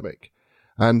pandemic,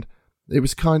 and it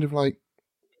was kind of like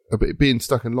a bit being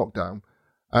stuck in lockdown,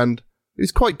 and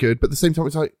it's quite good, but at the same time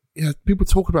it's like, yeah, people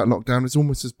talk about lockdown, it's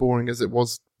almost as boring as it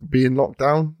was being locked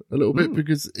down a little bit,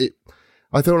 because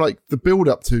I feel like the build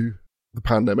up to the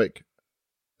pandemic,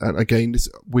 and again,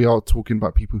 we are talking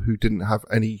about people who didn't have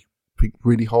anything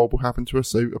really horrible happen to us,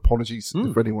 so apologies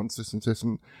if anyone's listening to this,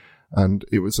 and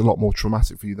it was a lot more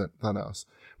traumatic for you than us.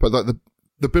 But like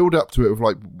the build up to it of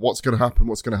like, what's going to happen,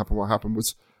 what happened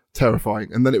was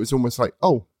terrifying. And then it was almost like,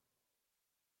 oh,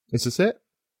 is this it?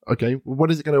 Okay, well,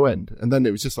 when is it going to end? And then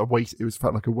it was just a wait. It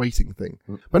felt like a waiting thing.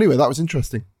 But anyway, that was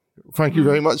interesting. Thank you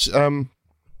very much. Not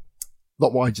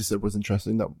what I just said was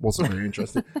interesting. That wasn't very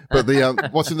interesting. But the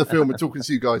watching the film and talking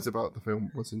to you guys about the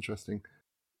film was interesting.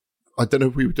 I don't know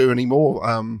if we would do any more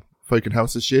Folk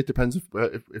House this year. Depends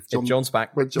if John's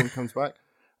back. When John comes back.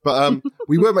 But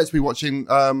we were meant to be watching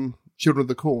Children of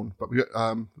the Corn, but we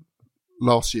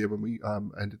last year when we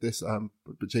ended this.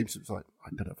 But James was like, I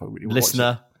don't know if I really want to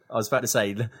watch it. I was about to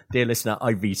say, dear listener,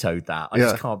 I vetoed that. I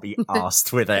just can't be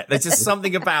arsed with it. There's just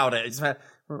something about it. It's like,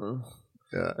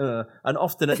 and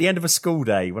often at the end of a school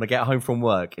day, when I get home from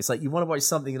work, it's like you want to watch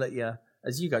something that,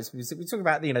 as you guys, we talk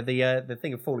about, the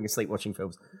thing of falling asleep watching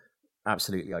films.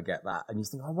 Absolutely, I get that. And you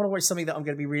think, I want to watch something that I'm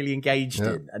going to be really engaged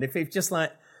in. And if it's just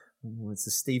like, it's a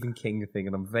Stephen King thing,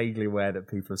 and I'm vaguely aware that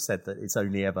people have said that it's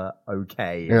only ever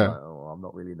okay. Yeah. I'm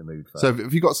not really in the mood for So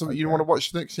have you got something you want to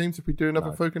watch next, James, if we do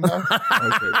another Folk House?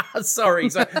 Okay. Sorry.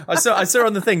 So I saw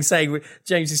on the thing saying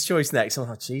James's choice next. I'm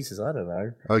like, Jesus, I don't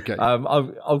know. Okay.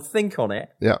 I'll think on it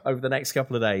over the next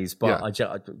couple of days, but I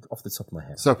off the top of my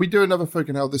head. So if we do another Folk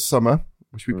House this summer,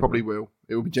 which we probably will,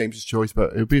 it will be James's choice,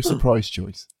 but it will be a surprise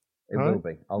choice. It will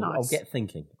be. I'll get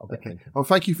thinking. Well,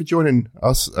 thank you for joining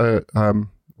us,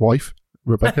 wife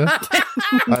Rebecca,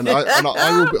 and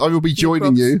I will be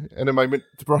joining you in a moment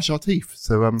to brush our teeth.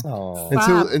 So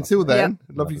until then,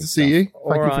 lovely to see you.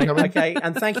 Thank you for coming. Okay,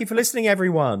 and thank you for listening,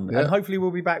 everyone. And hopefully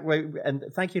we'll be back. And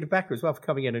thank you to Becca as well for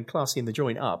coming in and classing the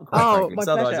joint up. My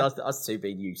otherwise, us two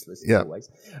being useless as always.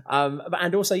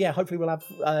 And also, hopefully we'll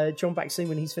have John back soon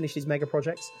when he's finished his mega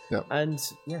projects. Yeah. And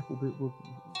we'll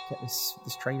get this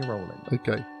trainer rolling.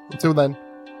 Okay. Until then,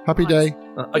 happy day.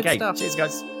 Okay. Cheers,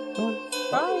 guys.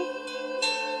 Bye.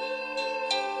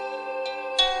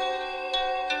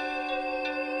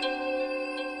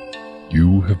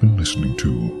 You have been listening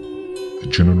to the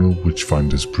General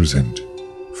Witchfinders present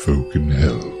Folk in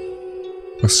Hell,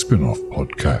 a spin-off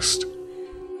podcast.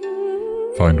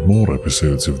 Find more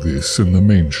episodes of this and the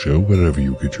main show wherever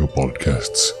you get your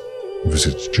podcasts.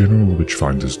 Visit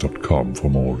generalwitchfinders.com for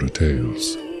more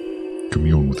details.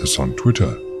 Commune with us on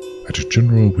Twitter at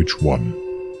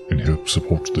GeneralWitch1 and help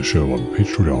support the show on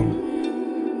Patreon.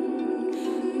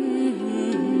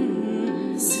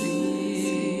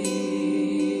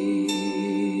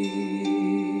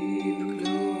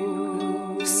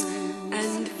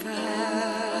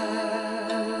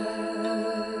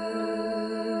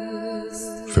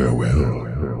 Farewell.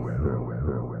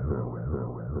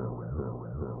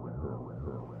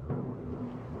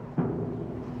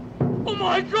 Oh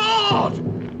my God!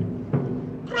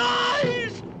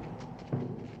 Christ!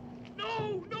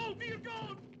 No, dear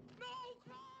God! No,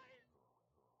 Christ!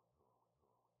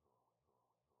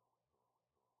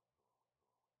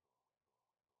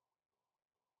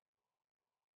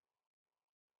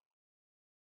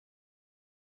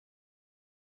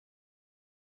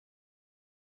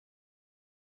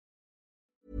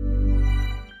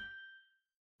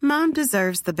 Mom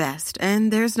deserves the best,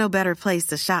 and there's no better place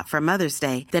to shop for Mother's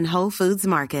Day than Whole Foods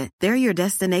Market. They're your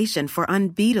destination for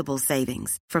unbeatable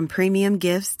savings, from premium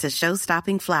gifts to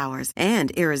show-stopping flowers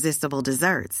and irresistible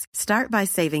desserts. Start by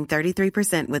saving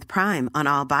 33% with Prime on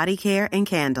all body care and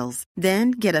candles.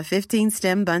 Then get a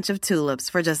 15-stem bunch of tulips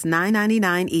for just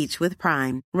 $9.99 each with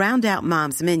Prime. Round out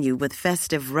Mom's menu with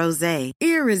festive rosé,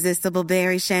 irresistible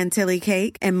berry chantilly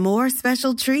cake, and more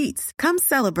special treats. Come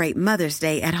celebrate Mother's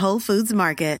Day at Whole Foods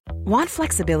Market. Want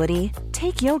flexibility?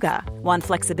 Take yoga. Want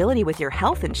flexibility with your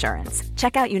health insurance?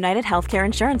 Check out United Healthcare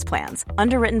Insurance Plans.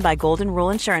 Underwritten by Golden Rule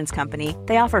Insurance Company,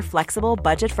 they offer flexible,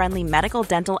 budget-friendly medical,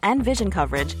 dental, and vision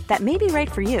coverage that may be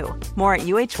right for you. More at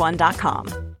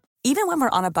uh1.com. Even when we're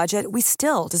on a budget, we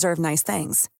still deserve nice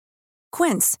things.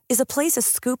 Quince is a place to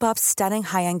scoop up stunning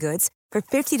high-end goods for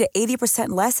 50 to 80%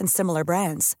 less than similar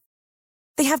brands.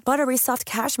 They have buttery soft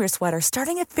cashmere sweaters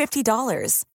starting at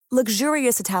 $50,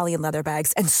 luxurious Italian leather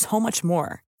bags, and so much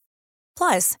more.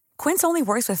 Plus, Quince only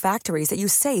works with factories that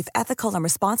use safe, ethical, and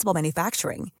responsible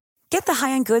manufacturing. Get the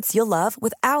high-end goods you'll love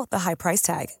without the high price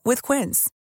tag with Quince.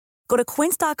 Go to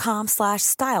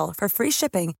quince.com/style for free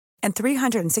shipping and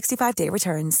 365-day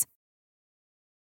returns.